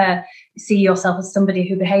become, see yourself as somebody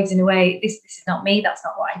who behaves in a way, this is not me, that's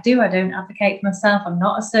not what I do, I don't advocate for myself, I'm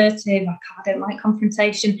not assertive, I don't like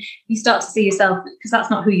confrontation. You start to see yourself, because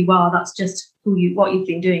that's not who you are, that's just what you've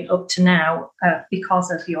been doing up to now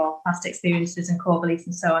because of your past experiences and core beliefs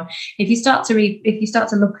and so on. If you start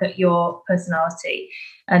to look at your personality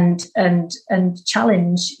and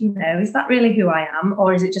challenge, you know, is that really who I am,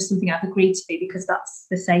 or is it just something I've agreed to be because that's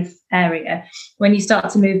the safe area? When you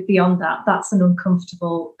start to move beyond that, that's an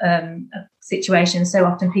uncomfortable situation. So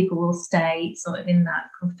often people will stay sort of in that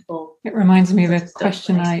comfortable. It reminds me of a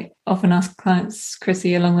question I often ask clients,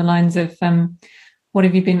 Chrissie, along the lines of what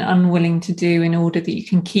have you been unwilling to do in order that you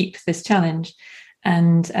can keep this challenge?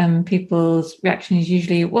 And people's reaction is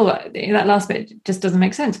usually, well, that last bit just doesn't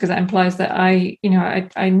make sense, because that implies that I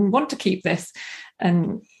want to keep this.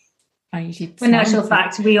 And I usually, in actual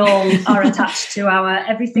fact, we all are attached to our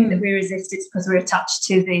everything that we resist. It's because we're attached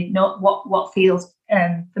to the not what feels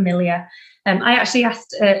familiar. I actually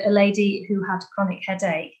asked a lady who had chronic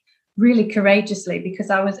headache really courageously, because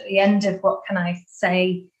I was at the end of what can I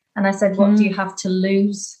say, and I said, what do you have to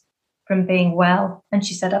lose from being well? And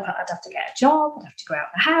she said, I'd have to get a job, I'd have to go out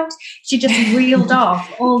of the house. She just reeled off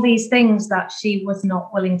all these things that she was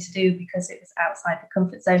not willing to do because it was outside the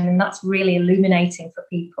comfort zone. And that's really illuminating for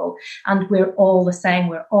people. And we're all the same.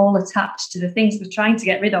 We're all attached to the things we're trying to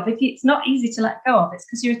get rid of. It's not easy to let go of, it's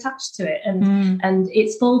because you're attached to it. And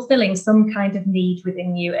it's fulfilling some kind of need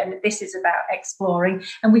within you. And this is about exploring.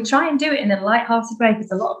 And we try and do it in a lighthearted way,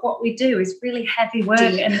 because a lot of what we do is really heavy work.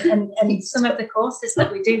 And some of the courses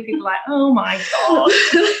that we do, people are like, oh my God,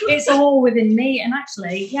 it's all within me. And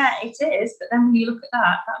actually, yeah, it is. But then when you look at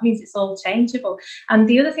that means it's all changeable. And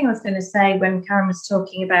the other thing I was going to say when Karen was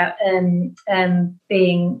talking about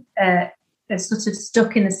being sort of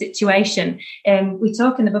stuck in a situation, we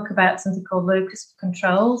talk in the book about something called locus of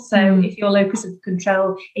control. So if your locus of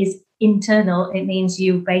control is internal, it means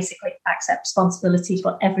you basically accept responsibility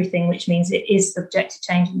for everything, which means it is subject to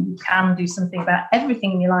change and you can do something about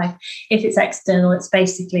everything in your life. If it's external, it's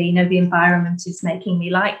basically, you know, the environment is making me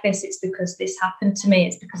like this, it's because this happened to me,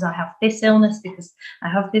 it's because I have this illness, because I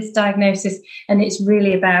have this diagnosis. And it's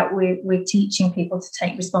really about we're teaching people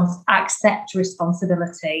to accept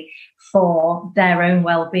responsibility for their own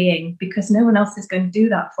well-being, because no one else is going to do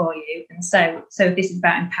that for you. And so this is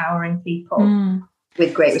about empowering people.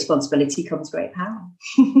 With great responsibility comes great power.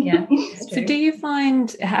 Yeah. So do you find,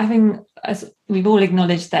 having, as we've all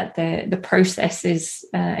acknowledged that the process is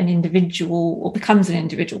an individual, or becomes an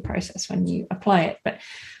individual process when you apply it, but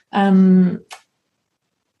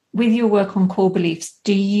with your work on core beliefs,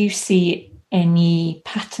 do you see any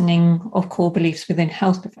patterning of core beliefs within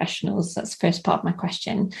health professionals? That's the first part of my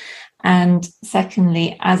question. And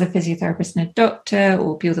secondly, as a physiotherapist and a doctor,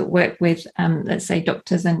 or people that work with, let's say,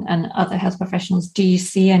 doctors and other health professionals, do you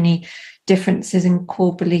see any differences in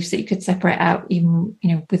core beliefs that you could separate out, even,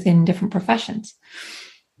 you know, within different professions?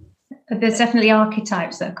 There's definitely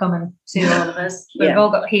archetypes that are common to all of us. We've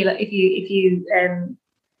all got healer. If you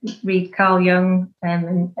read Carl Jung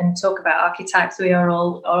and talk about archetypes, we are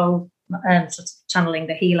all sort of channeling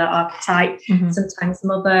the healer archetype, sometimes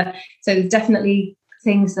mother. So there's definitely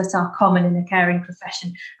things that are common in the caring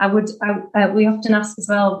profession. We often ask as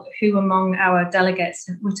well, who among our delegates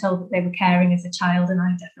were told that they were caring as a child, and I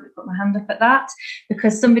definitely put my hand up at that,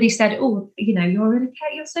 because somebody said, oh, you know, you're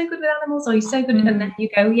so good with animals, or you're so good, and then you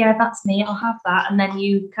go, yeah, that's me, I'll have that, and then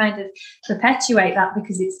you kind of perpetuate that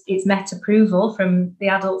because it's met approval from the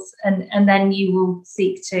adults, and then you will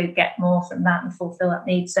seek to get more from that and fulfill that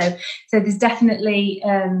need. So there's definitely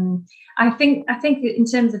I think in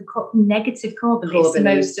terms of negative core beliefs,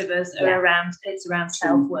 most of us are around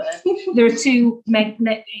self-worth. There are two,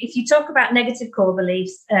 if you talk about negative core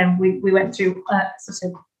beliefs, we went through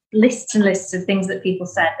sort of lists and lists of things that people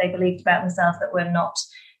said they believed about themselves that were not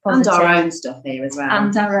positive. And our own stuff here as well.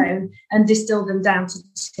 And our own, and distilled them down to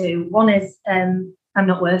two. One is, I'm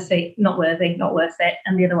not worthy, not worthy, not worth it.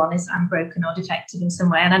 And the other one is, I'm broken or defective in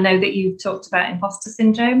some way. And I know that you talked about imposter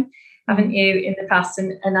syndrome. haven't you, in the past?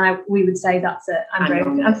 And we would say that's it. I'm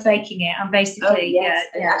broken. I'm faking it. I'm basically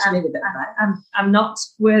I'm not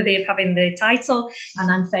worthy of having the title,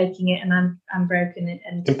 and I'm faking it, and I'm broken.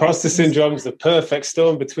 And imposter syndrome is the perfect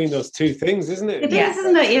storm between those two things, isn't it? It is,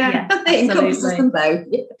 isn't it? Yeah, it encompasses them both.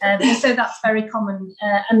 So that's very common,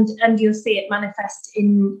 and you'll see it manifest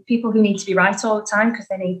in people who need to be right all the time because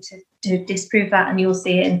they need to disprove that, and you'll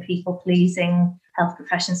see it in people pleasing health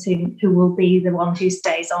professionals who will be the one who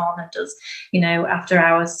stays on and does, after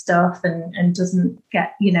hours stuff and doesn't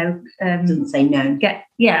get, doesn't say no.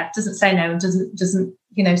 Doesn't say no and doesn't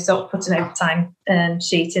sort of put an overtime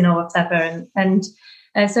sheet in or whatever.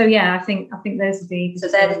 So I think those would be. So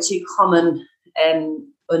they're the two common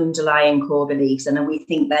underlying core beliefs, and we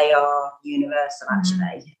think they are universal.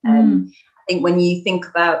 Actually, I think when you thinking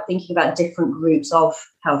about different groups of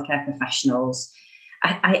healthcare professionals,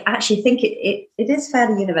 I actually think it is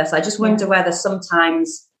fairly universal. I just wonder whether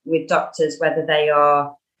sometimes with doctors, whether they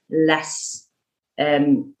are less,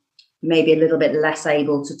 maybe a little bit less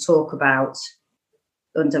able to talk about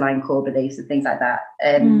underlying core beliefs and things like that.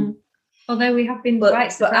 Although we have been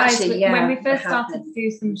quite surprised when we first started to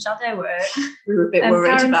do some shadow work. We were a bit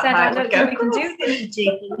worried Karen about said, how I don't think we can do this with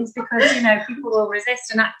GPs because, people will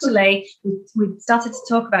resist. And actually, we started to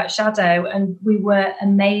talk about shadow, and we were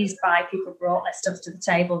amazed by people brought their stuff to the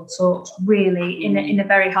table and talked really in a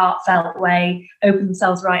very heartfelt way, opened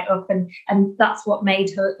themselves right up. And that's what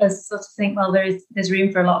made us sort of think, well, there's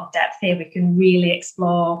room for a lot of depth here. We can really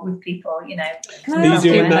explore with people, Are you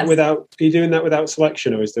doing that without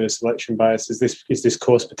selection, or is there a selection bias? Is this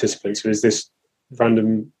course participants, or is this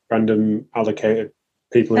random allocated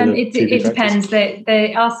people? It depends. The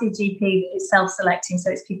RCGP is self-selecting,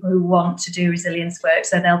 so it's people who want to do resilience work,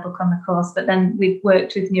 so they'll book on the course. But then we've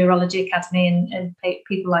worked with Neurology Academy and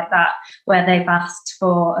people like that, where they've asked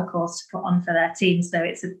for a course to put on for their team. So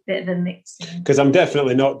it's a bit of a mix. Because I'm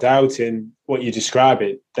definitely not doubting what you describe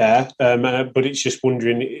it there, but it's just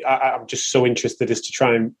wondering. I'm just so interested as to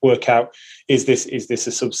try and work out: is this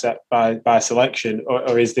a subset by selection,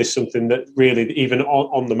 or is this something that really, even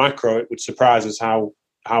on the macro, it would surprise us how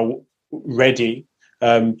ready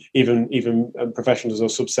even professionals or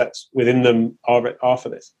subsets within them are for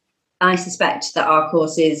this? I suspect that our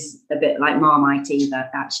course is a bit like Marmite either,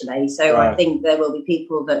 actually. So right. I think there will be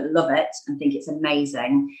people that love it and think it's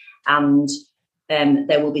amazing, and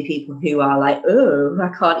there will be people who are like, oh, I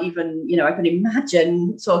can't even, I can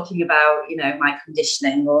imagine talking about, my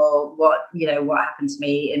conditioning or what happened to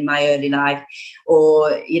me in my early life,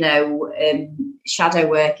 or, shadow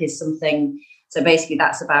work is something. So basically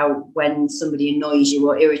that's about when somebody annoys you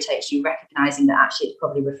or irritates you, recognizing that actually it's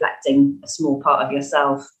probably reflecting a small part of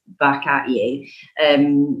yourself back at you.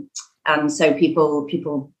 And so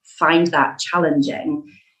people find that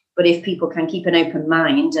challenging. But if people can keep an open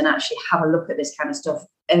mind and actually have a look at this kind of stuff,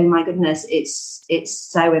 oh my goodness, it's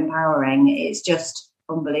so empowering. It's just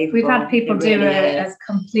unbelievable. We've had people do a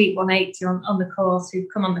complete 180 on the course, who've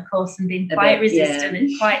come on the course and been quite resistant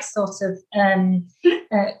and quite sort of,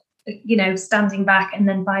 standing back, and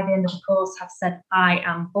then by the end of the course have said, I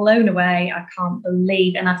am blown away, I can't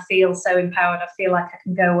believe, and I feel so empowered, I feel like I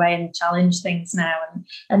can go away and challenge things now,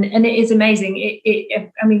 and it is amazing.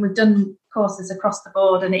 We've done courses across the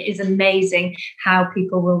board, and it is amazing how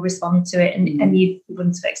people will respond to it, and you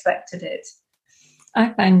wouldn't have expected it.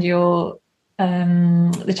 I found your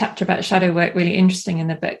the chapter about shadow work really interesting in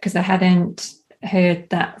the book, because I hadn't heard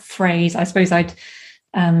that phrase. I suppose I'd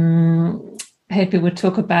heard people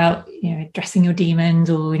talk about, addressing your demons,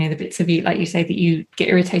 or, the bits of you, like you say, that you get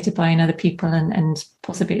irritated by in other people, and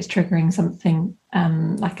possibly it's triggering something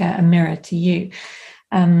like a mirror to you.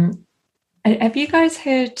 Have you guys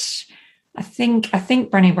heard, I think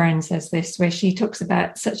Brené Brown says this, where she talks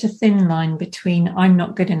about such a thin line between I'm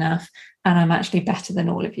not good enough and I'm actually better than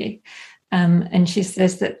all of you. And she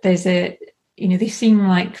says that there's they seem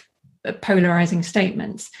like polarizing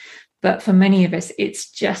statements, but for many of us, it's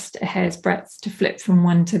just a hair's breadth to flip from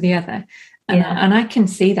one to the other. And I can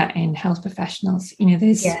see that in health professionals.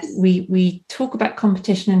 We talk about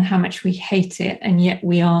competition and how much we hate it, and yet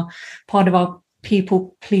we are part of our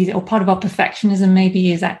people pleasing, or part of our perfectionism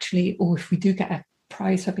maybe is actually, if we do get a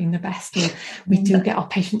prize for being the best, or we do get our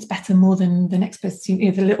patients better more than the next person,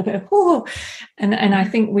 a little bit of and I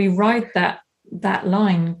think we ride that that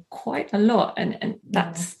line quite a lot, and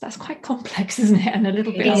that's quite complex, isn't it? And a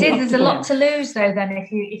little bit. It is. There's a lot to lose though. Then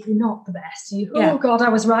if you're not the best, oh God, I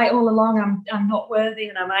was right all along. I'm not worthy,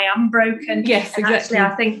 and I am broken. Yes, and exactly. Actually,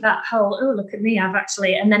 I think that whole look at me, I've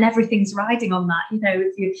actually, and then everything's riding on that.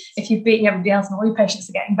 If you're beating everybody else and all your patients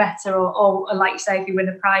are getting better, or like you say, if you win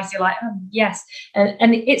a prize, you're like, oh yes, and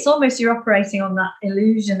it's almost you're operating on that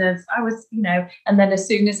illusion of I was, and then as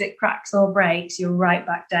soon as it cracks or breaks, you're right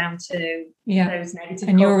back down to those negative.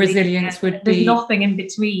 And your resilience would be there's nothing in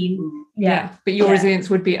between. But your resilience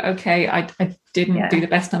would be okay. I didn't do the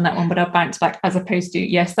best on that one, but I'll bounce back, as opposed to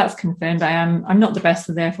yes, that's confirmed. I'm not the best,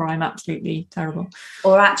 so therefore I'm absolutely terrible.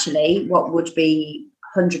 Or actually, what would be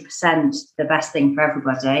 100% the best thing for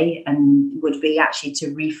everybody, and would be actually to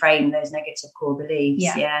reframe those negative core beliefs.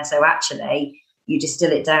 So actually, you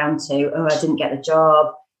distill it down to, I didn't get the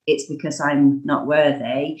job, it's because I'm not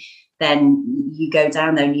worthy. Then you go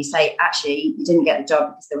down there and you say, actually, you didn't get the job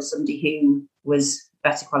because there was somebody who was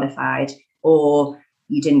better qualified, or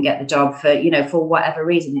you didn't get the job for whatever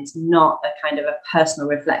reason. It's not a kind of a personal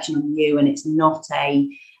reflection on you, and it's not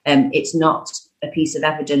a piece of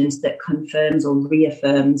evidence that confirms or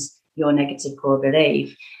reaffirms your negative core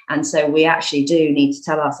belief. And so we actually do need to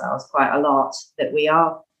tell ourselves quite a lot that we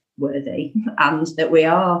are worthy and that we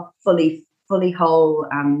are fully whole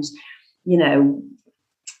and,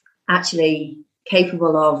 actually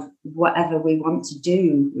capable of whatever we want to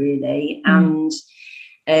do, really, and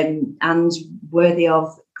worthy of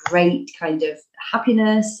great kind of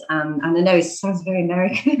happiness. And I know it sounds very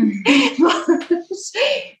American,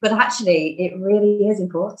 but actually it really is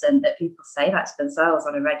important that people say that to themselves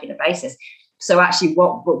on a regular basis. So actually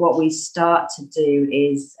what we start to do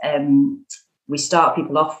is we start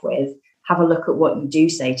people off with, have a look at what you do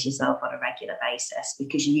say to yourself on a regular basis,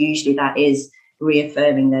 because usually that is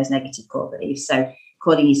reaffirming those negative core beliefs. So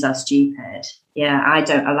calling yourself stupid. I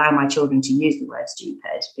don't allow my children to use the word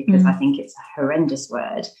stupid because I think it's a horrendous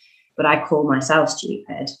word, but I call myself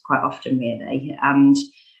stupid quite often, really. And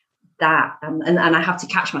that, and I have to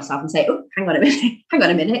catch myself and say, oh, hang on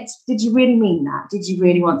a minute. Did you really mean that? Did you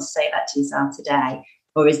really want to say that to yourself today?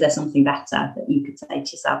 Or is there something better that you could say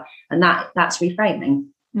to yourself? And that's reframing.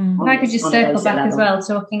 If I could just circle back as well,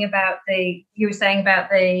 talking about you were saying about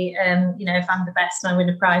if I'm the best and I win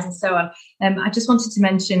a prize and so on. I just wanted to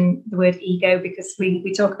mention the word ego, because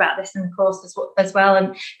we talk about this in the course as well.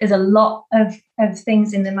 And there's a lot of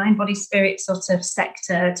things in the mind, body, spirit sort of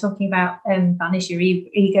sector talking about banish your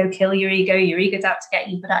ego, kill your ego's out to get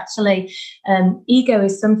you. But actually, ego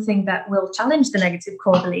is something that will challenge the negative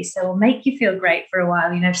core beliefs. So it will make you feel great for a while,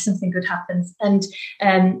 if something good happens. And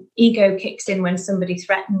ego kicks in when somebody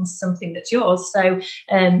threatens something that's yours. So,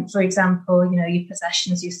 for example, your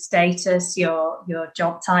possessions, your status, your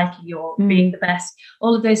job title, your being the best,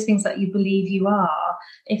 all of those things that you believe you are,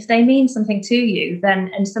 if they mean something to you,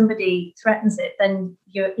 then, and somebody threatens it, then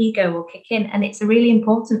your ego will kick in. And it's a really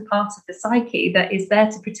important part of the psyche that is there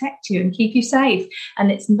to protect you and keep you safe.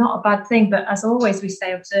 And it's not a bad thing. But as always, we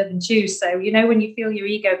say observe and choose. So, when you feel your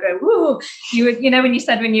ego go, woo, when you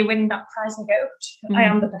said when you win that prize and go, I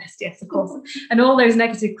am the best. Yes, of course. And all those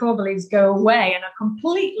negative core beliefs go away and are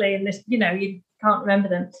completely in this, you can't remember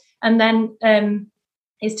them. And then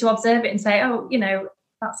is to observe it and say, oh,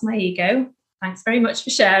 that's my ego. Thanks very much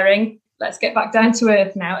for sharing. Let's get back down to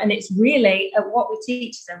earth now. And it's really what we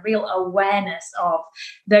teach is a real awareness of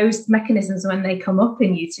those mechanisms when they come up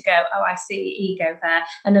in you, to go, oh, I see ego there.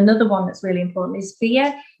 And another one that's really important is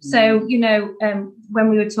fear. So, when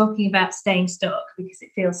we were talking about staying stuck because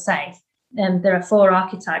it feels safe, there are 4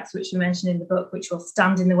 archetypes which we mentioned in the book, which will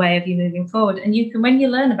stand in the way of you moving forward. And you can, when you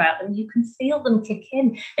learn about them, you can feel them kick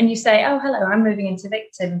in, and you say, "Oh, hello, I'm moving into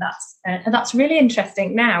victim." That's really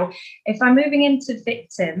interesting. Now, if I'm moving into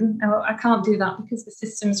victim, I can't do that because the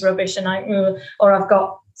system's rubbish, and I've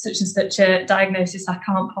got such and such a diagnosis, I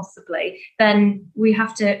can't possibly. Then we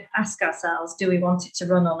have to ask ourselves, do we want it to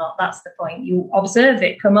run or not? That's the point. You observe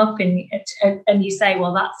it come up and you say,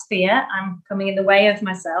 well, that's fear. I'm coming in the way of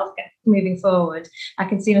myself, moving forward. I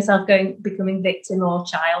can see myself becoming victim or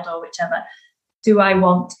child or whichever. Do I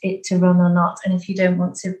want it to run or not? And if you don't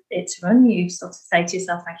want it to run, you sort of say to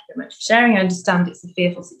yourself, thank you very much for sharing. I understand it's a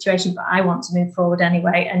fearful situation, but I want to move forward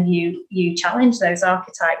anyway. And you challenge those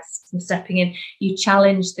archetypes from stepping in. You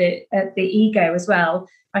challenge the ego as well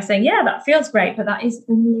by saying, yeah, that feels great, but that is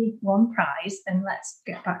only one prize. And let's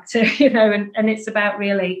get back to, and it's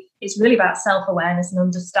really about self-awareness and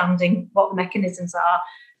understanding what the mechanisms are,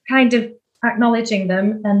 kind of acknowledging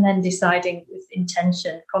them, and then deciding with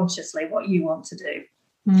intention, consciously, what you want to do.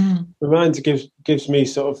 gives me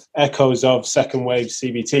sort of echoes of second wave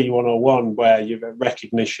CBT 101, where you've a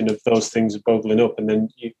recognition of those things bubbling up, and then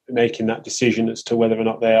you're making that decision as to whether or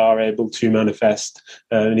not they are able to manifest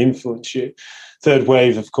and influence you. Third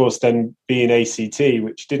wave, of course, then being ACT,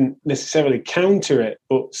 which didn't necessarily counter it,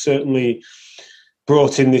 but certainly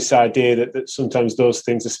brought in this idea that sometimes those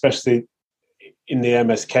things, especially in the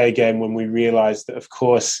MSK game, when we realised that, of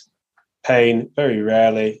course, pain very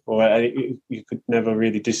rarely, or you could never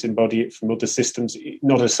really disembody it from other systems,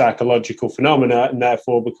 not a psychological phenomena, and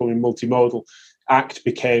therefore becoming multimodal. ACT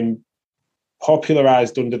became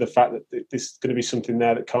popularised under the fact that this is going to be something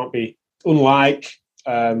there that can't be, unlike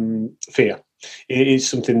fear. It is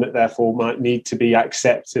something that therefore might need to be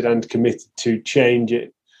accepted and committed to change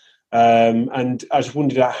it. And I just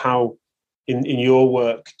wondered how, in your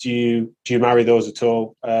work, do you marry those at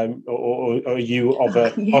all, or are you of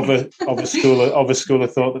a school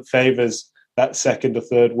of thought that favours that second or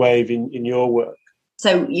third wave in your work?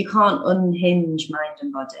 So you can't unhinge mind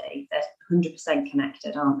and body. They're 100%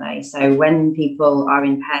 connected, aren't they? So when people are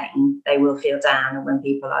in pain, they will feel down, and when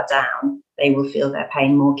people are down, they will feel their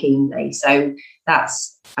pain more keenly. So I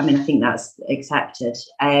think that's accepted.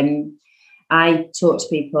 I talk to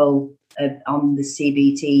people on the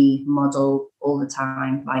CBT model all the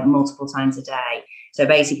time, like multiple times a day. So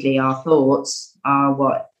basically our thoughts are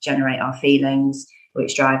what generate our feelings,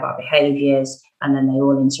 which drive our behaviours, and then they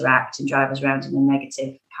all interact and drive us around in a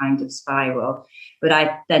negative kind of spiral. But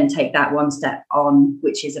I then take that one step on,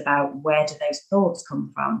 which is about where do those thoughts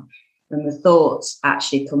come from? And the thoughts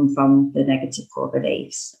actually come from the negative core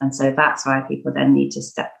beliefs. And so that's why people then need to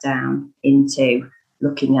step down into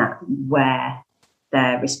looking at where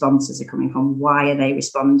their responses are coming from. Why are they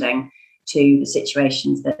responding to the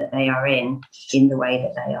situations that they are in the way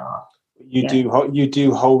that they are? You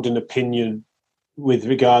do hold an opinion with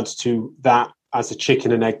regards to that as a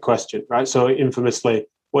chicken and egg question, right? So infamously,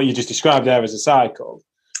 what you just described there as a cycle.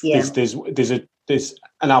 Yeah. There's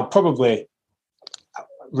and I'll probably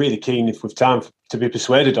really keen, if we've time, to be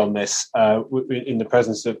persuaded on this in the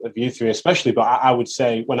presence of you three especially. But I would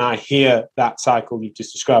say when I hear that cycle you've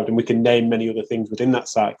just described, and we can name many other things within that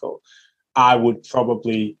cycle, I would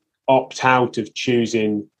probably opt out of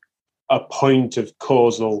choosing a point of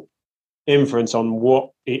causal inference on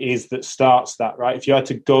what it is that starts that, right? If you had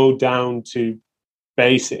to go down to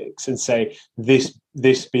basics and say this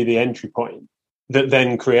be the entry point that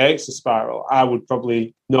then creates a spiral, I would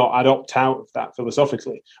probably not. I'd opt out of that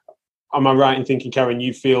philosophically. Am I right in thinking, Karen,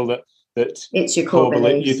 you feel that it's your core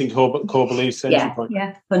beliefs? You think core beliefs entry point?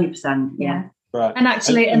 Yeah, 100%. Yeah, right. And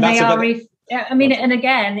actually, and they are. And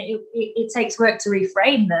again, it takes work to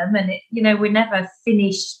reframe them, and we're never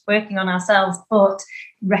finished working on ourselves. But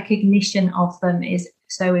recognition of them is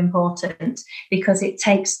so important, because it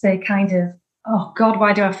takes the kind of, oh God,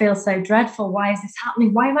 why do I feel so dreadful? Why is this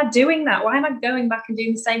happening? Why am I doing that? Why am I going back and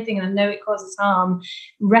doing the same thing? And I know it causes harm.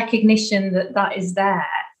 Recognition that is there.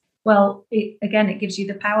 Well, it gives you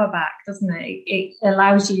the power back, doesn't it? It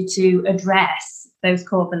allows you to address those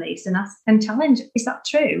core beliefs and ask and challenge, is that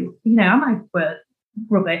true? Am I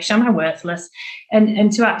rubbish? Am I worthless?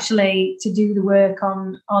 And to actually to do the work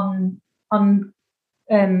on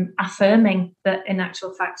affirming that in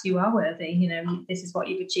actual fact you are worthy. This is what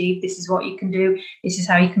you've achieved. This is what you can do. This is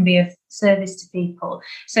how you can be of service to people.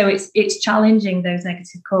 So it's challenging those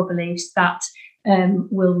negative core beliefs that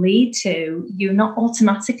will lead to you not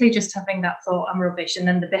automatically just having that thought, I'm rubbish, and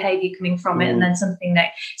then the behaviour coming from it, and then something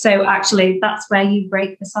next. So actually, that's where you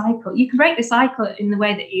break the cycle. You can break the cycle in the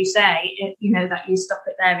way that you say, that you stop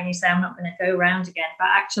it there and you say, I'm not going to go around again. But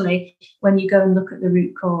actually, when you go and look at the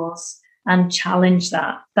root cause and challenge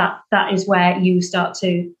that is where you start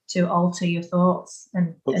to alter your thoughts.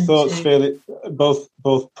 Feeling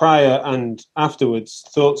both prior and afterwards,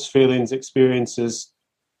 thoughts, feelings, experiences,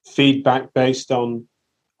 feedback based on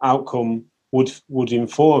outcome would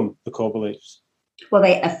inform the core beliefs. Well,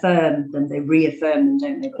 they affirm them, they reaffirm them,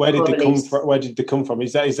 don't they? But where did they come from?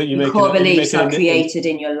 Is that you making core beliefs are created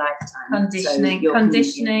in your lifetime.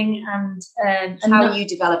 Conditioning and how you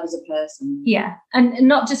develop as a person. Yeah, and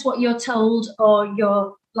not just what you're told or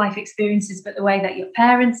your life experiences, but the way that your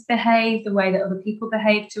parents behave, the way that other people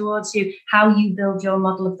behave towards you, how you build your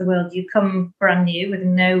model of the world. You come brand new with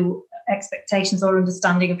no expectations or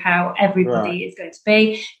understanding of how everybody is going to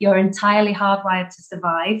be. You're entirely hardwired to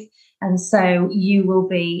survive. And so you will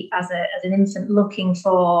be, as an infant, looking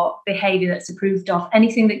for behaviour that's approved of.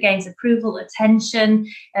 Anything that gains approval, attention,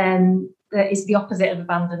 is the opposite of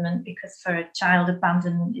abandonment, because for a child,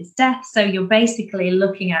 abandonment is death. So you're basically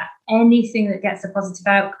looking at anything that gets a positive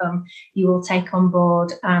outcome, you will take on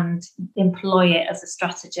board and employ it as a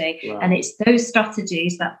strategy. Right. And it's those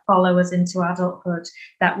strategies that follow us into adulthood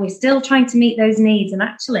that we're still trying to meet those needs. And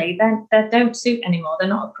actually, they don't suit anymore. They're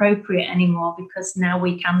not appropriate anymore, because now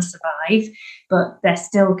we can survive, but they're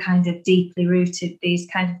still kind of deeply rooted. These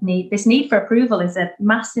kind of this need for approval is a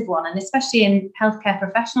massive one, and especially in healthcare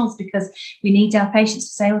professionals, because we need our patients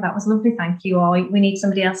to say, "Well, that was lovely, thank you," or we need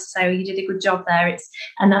somebody else to say, "Oh, you did a good job there."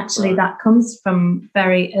 And actually that comes from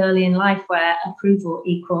very early in life, where approval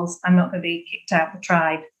equals I'm not going to be kicked out of the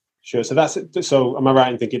tribe. Sure. So am I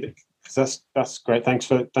right in thinking? Because that's great. Thanks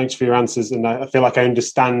for your answers, and I feel like I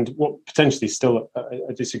understand what potentially is still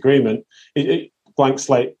a disagreement. Blank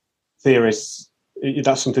slate theorists.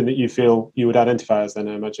 That's something that you feel you would identify as, then,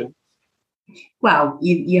 I imagine. Well,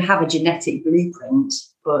 you have a genetic blueprint,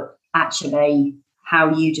 but actually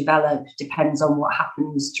how you develop depends on what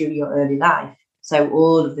happens through your early life. So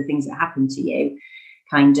all of the things that happen to you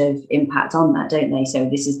kind of impact on that, don't they? So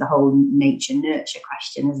this is the whole nature-nurture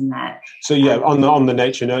question, isn't it? So yeah, on the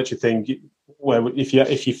nature-nurture thing, where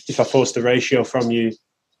if I forced a ratio from you,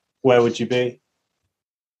 where would you be?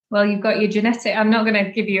 Well, you've got your genetic. I'm not going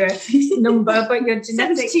to give you a number, but your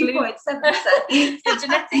genetic blueprint. Your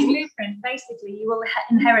genetic blueprint. Basically, you will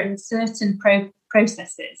inherit certain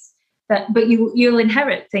processes. But you'll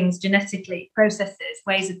inherit things genetically, processes,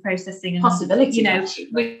 ways of processing, and possibilities. You know,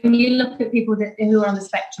 when you look at people who are on the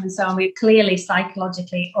spectrum and so on, we're clearly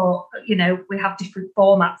psychologically, or we have different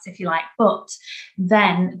formats, if you like. But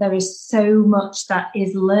then there is so much that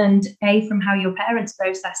is learned from how your parents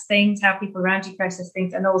process things, how people around you process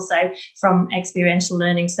things, and also from experiential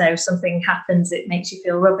learning. So something happens, it makes you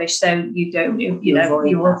feel rubbish, so you don't, you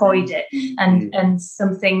avoid it, and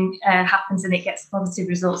something happens and it gets a positive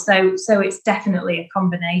result. So it's definitely a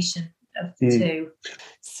combination of the two.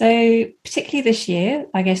 So particularly this year,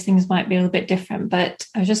 I guess things might be a little bit different, but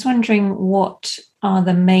I was just wondering, what are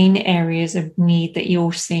the main areas of need that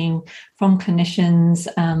you're seeing from clinicians?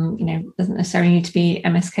 Doesn't necessarily need to be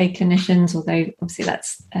MSK clinicians, although obviously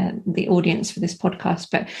that's the audience for this podcast,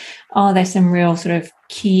 but are there some real sort of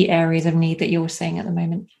key areas of need that you're seeing at the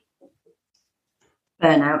moment?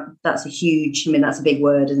 Burnout, that's that's a big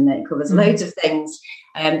word, isn't it? It covers loads of things.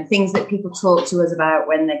 Things that people talk to us about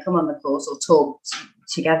when they come on the course or talk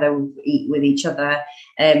together with each other,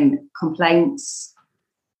 complaints,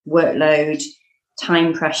 workload,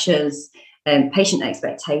 time pressures, patient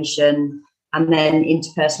expectation, and then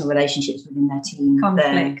interpersonal relationships within their team.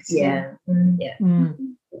 Conflict.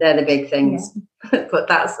 They're the big things. Yeah. But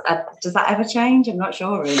that's does that ever change? I'm not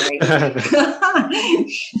sure, really.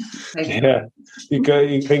 Yeah,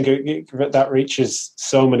 you think that reaches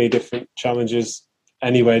so many different challenges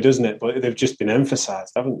anyway, doesn't it? But they've just been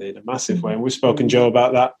emphasised, haven't they, in a massive way? And we've spoken, Joe,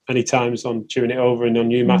 about that many times on Chewing It Over and on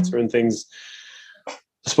New Matter and things. I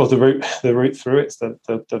suppose the route through it's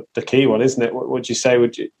the key one, isn't it? What would you say?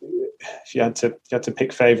 If you had to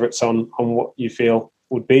pick favourites on what you feel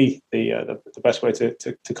would be the best way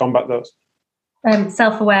to combat those?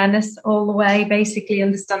 Self-awareness all the way, basically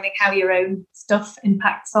understanding how your own stuff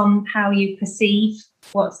impacts on how you perceive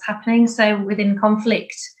what's happening. So within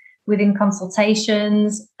conflict, within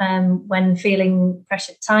consultations, when feeling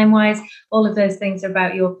pressured time-wise, all of those things are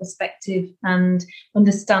about your perspective and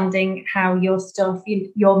understanding how your stuff,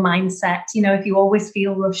 your mindset, if you always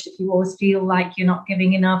feel rushed, if you always feel like you're not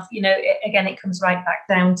giving enough, again, it comes right back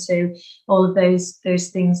down to all of those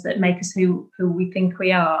things that make us who we think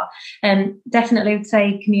we are. And definitely, I would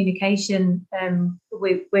say communication.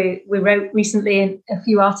 We wrote recently a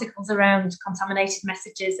few articles around contaminated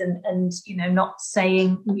messages and not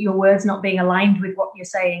saying your words, not being aligned with what you're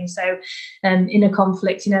saying. So in a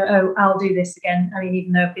conflict, I'll do this again. I mean,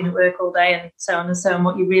 even though I've been at work all day and so on and so on,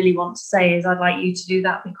 what you really want to say is, I'd like you to do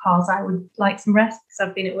that because I would like some rest because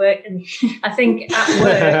I've been at work. And I think at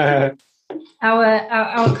work,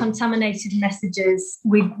 our contaminated messages,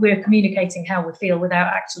 we're communicating how we feel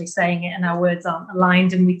without actually saying it, and our words aren't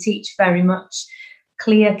aligned. And we teach very much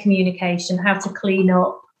clear communication, how to clean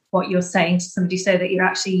up what you're saying to somebody so that you're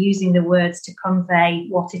actually using the words to convey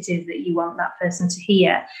what it is that you want that person to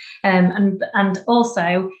hear. And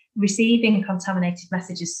also receiving contaminated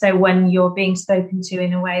messages. So when you're being spoken to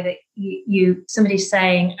in a way that somebody's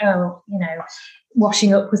saying,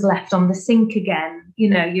 washing up was left on the sink again,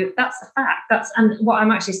 that's a fact. And what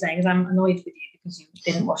I'm actually saying is, I'm annoyed with you because you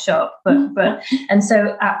didn't wash up. But and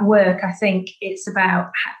so at work, I think it's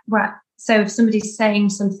about so if somebody's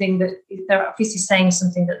saying something that they're obviously saying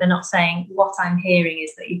something that they're not saying, what I'm hearing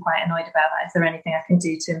is that you're quite annoyed about that. Is there anything I can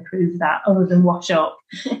do to improve that other than wash up?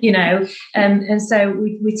 And so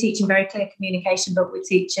we're teaching very clear communication, but we're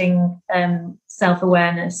teaching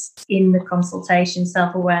self-awareness in the consultation,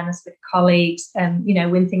 self-awareness with colleagues,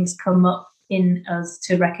 when things come up in us,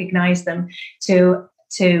 to recognise them, to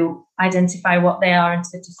identify what they are and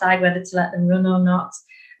to decide whether to let them run or not,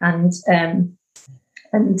 and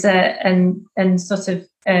sort of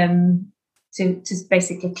to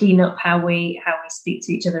basically clean up how we speak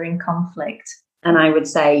to each other in conflict. And I would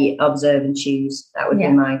say observe and choose. That would be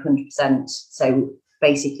my 100%. So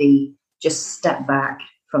basically just step back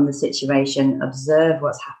from the situation, observe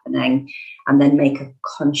what's happening, and then make a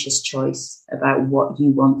conscious choice about what you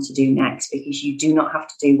want to do next, because you do not have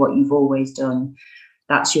to do what you've always done.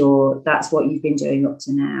 That's what you've been doing up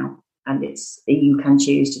to now. And you can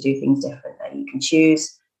choose to do things differently. You can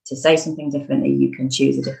choose to say something differently. You can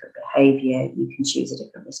choose a different behaviour. You can choose a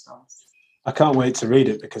different response. I can't wait to read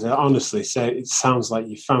it, because I honestly say it sounds like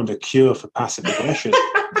you found a cure for passive aggression.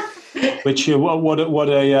 Which what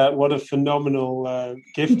a phenomenal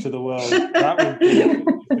gift to the world that would be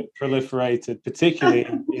proliferated, particularly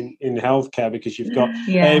in healthcare, because you've got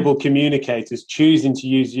able communicators choosing to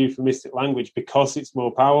use euphemistic language because it's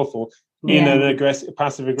more powerful in an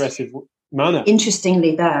passive aggressive manner.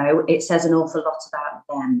 Interestingly, though, it says an awful lot about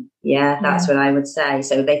them. That's what I would say.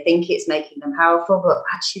 So they think it's making them powerful, but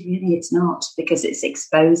actually really it's not, because it's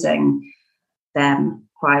exposing them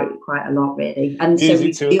quite a lot, really. And so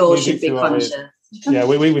we all should be conscious. We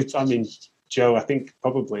Joe, I think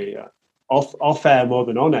probably off air more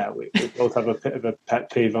than on air, we both have a bit of a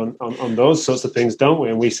pet peeve on those sorts of things, don't we?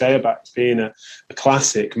 And we say about being a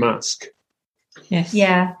classic mask. Yes.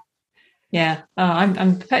 Yeah. Oh,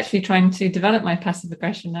 I'm perpetually trying to develop my passive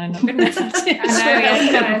aggression now. Not good at it.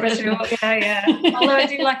 Although I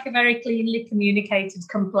do like a very cleanly communicated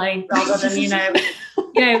complaint rather than,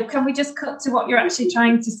 can we just cut to what you're actually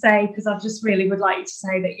trying to say? Because I just really would like you to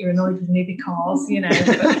say that you're annoyed with me because,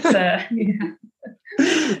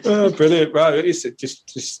 Oh, brilliant. Right. It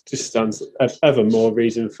just stands ever more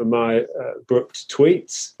reason for my abrupt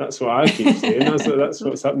tweets. That's what I keep seeing. That's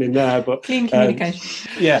what's happening there. But clean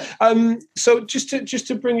communication. So just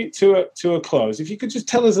to bring it to a close, if you could just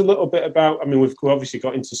tell us a little bit about, we've obviously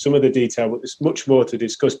got into some of the detail, but there's much more to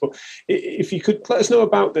discuss. But if you could let us know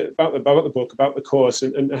about the book, about the course,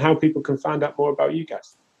 and how people can find out more about you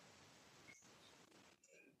guys.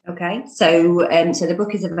 Okay, so the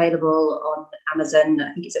book is available on Amazon.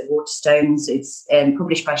 I think it's at Waterstones. It's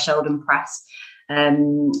published by Sheldon Press,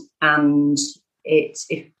 and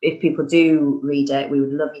if people do read it, we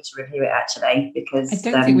would love you to review it, actually, because I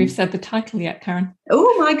don't think we've said the title yet, Karen.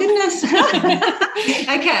 Oh my goodness!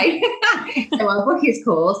 Okay, so our book is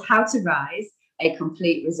called How to Rise: A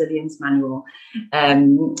Complete Resilience Manual,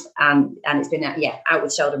 and it's been out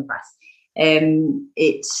with Sheldon Press.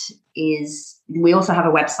 It is. We also have a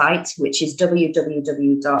website, which is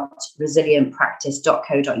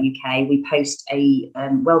www.resilientpractice.co.uk. We post a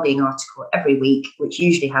wellbeing article every week, which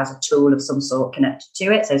usually has a tool of some sort connected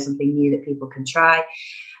to it, so something new that people can try.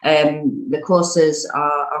 Our courses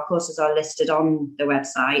are listed on the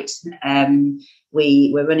website.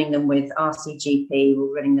 We're running them with RCGP.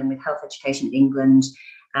 We're running them with Health Education England,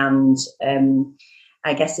 and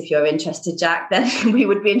I guess if you're interested, Jack, then we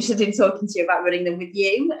would be interested in talking to you about running them with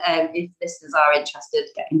you. If listeners are interested,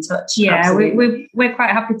 get in touch. Yeah, we're quite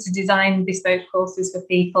happy to design bespoke courses for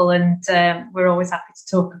people, and we're always happy to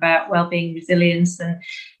talk about wellbeing resilience,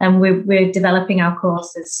 and we're developing our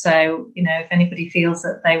courses. So, if anybody feels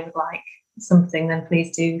that they would like something, then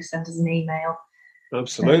please do send us an email.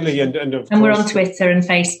 Absolutely, and of course, we're on course, Twitter and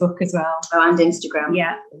Facebook as well, and Instagram.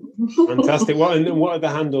 Yeah, fantastic. What are the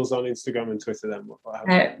handles on Instagram and Twitter then?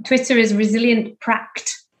 Twitter is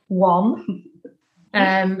ResilientPract1,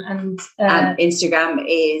 and Instagram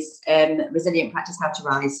is Resilient Practice How to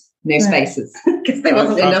Rise. No spaces, because there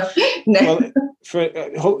wasn't enough. No.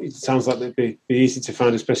 Well, it sounds like they'd be easy to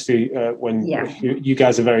find, especially when you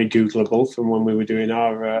guys are very Googleable from when we were doing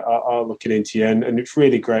our looking into you, and it's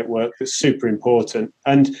really great work that's super important.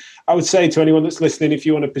 And I would say to anyone that's listening, if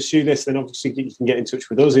you want to pursue this, then obviously you can get in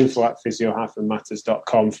touch with us,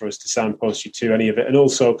 info@physio-matters.com, for us to signpost you to any of it. And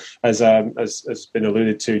also, as been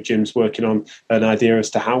alluded to, Jim's working on an idea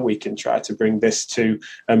as to how we can try to bring this to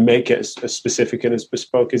and make it as specific and as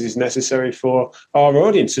bespoke as is necessary for our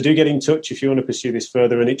audience. So do get in touch if you want to pursue this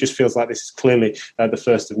further. And it just feels like this is clearly the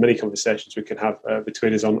first of many conversations we can have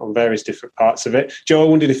between us on various different parts of it. Joe, I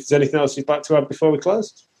wondered if there's anything else you'd like to add before we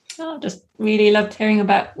close? Just really loved hearing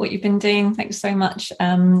about what you've been doing. Thanks so much.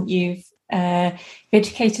 You've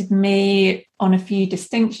educated me on a few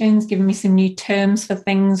distinctions, given me some new terms for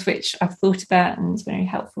things which I've thought about, and it's very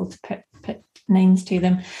helpful to put names to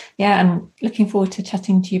them. Yeah, I'm looking forward to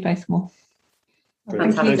chatting to you both more.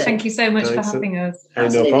 Thank you so much for having us.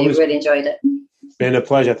 Absolutely, no really enjoyed it. It's been a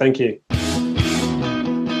pleasure. Thank you.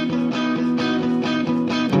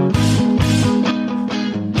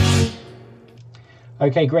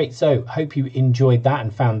 Okay, great. So hope you enjoyed that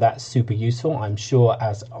and found that super useful. I'm sure,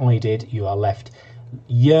 as I did, you are left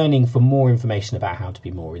yearning for more information about how to be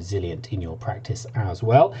more resilient in your practice as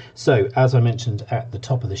well. So as I mentioned at the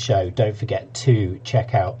top of the show, don't forget to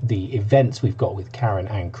check out the events we've got with Karen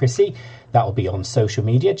and Chrissie. That will be on social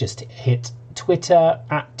media. Just hit Twitter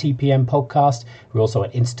at TPM Podcast. We're also on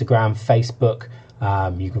Instagram, Facebook.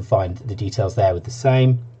 You can find the details there with the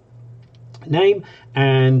same name.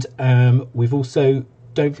 And we've also,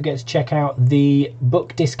 don't forget to check out the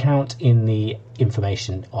book discount in the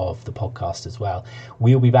information of the podcast as well.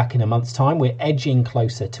 We'll be back in a month's time. We're edging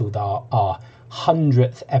closer to our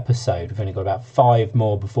 100th episode. We've only got about 5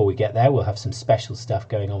 more before we get there. We'll have some special stuff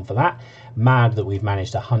going on for that. Mad that we've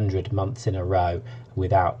managed 100 months in a row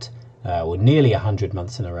without, or nearly 100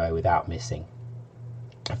 months in a row without missing.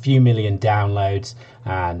 A few million downloads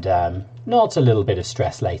and not a little bit of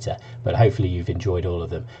stress later, but hopefully you've enjoyed all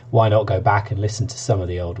of them. Why not go back and listen to some of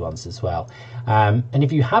the old ones as well? And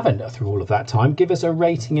if you haven't through all of that time, give us a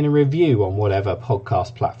rating and a review on whatever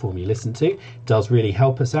podcast platform you listen to. It does really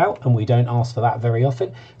help us out, and we don't ask for that very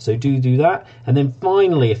often, so do that. And then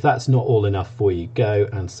finally, if that's not all enough for you, go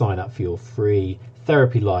and sign up for your free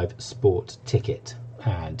Therapy Live sport ticket,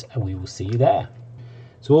 and we will see you there.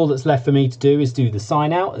 So all that's left for me to do is do the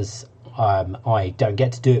sign out, as I don't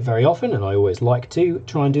get to do it very often, and I always like to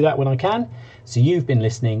try and do that when I can. So you've been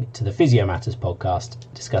listening to the Physio Matters podcast,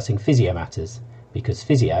 discussing physio matters, because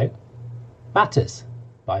physio matters.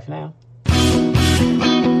 Bye for now.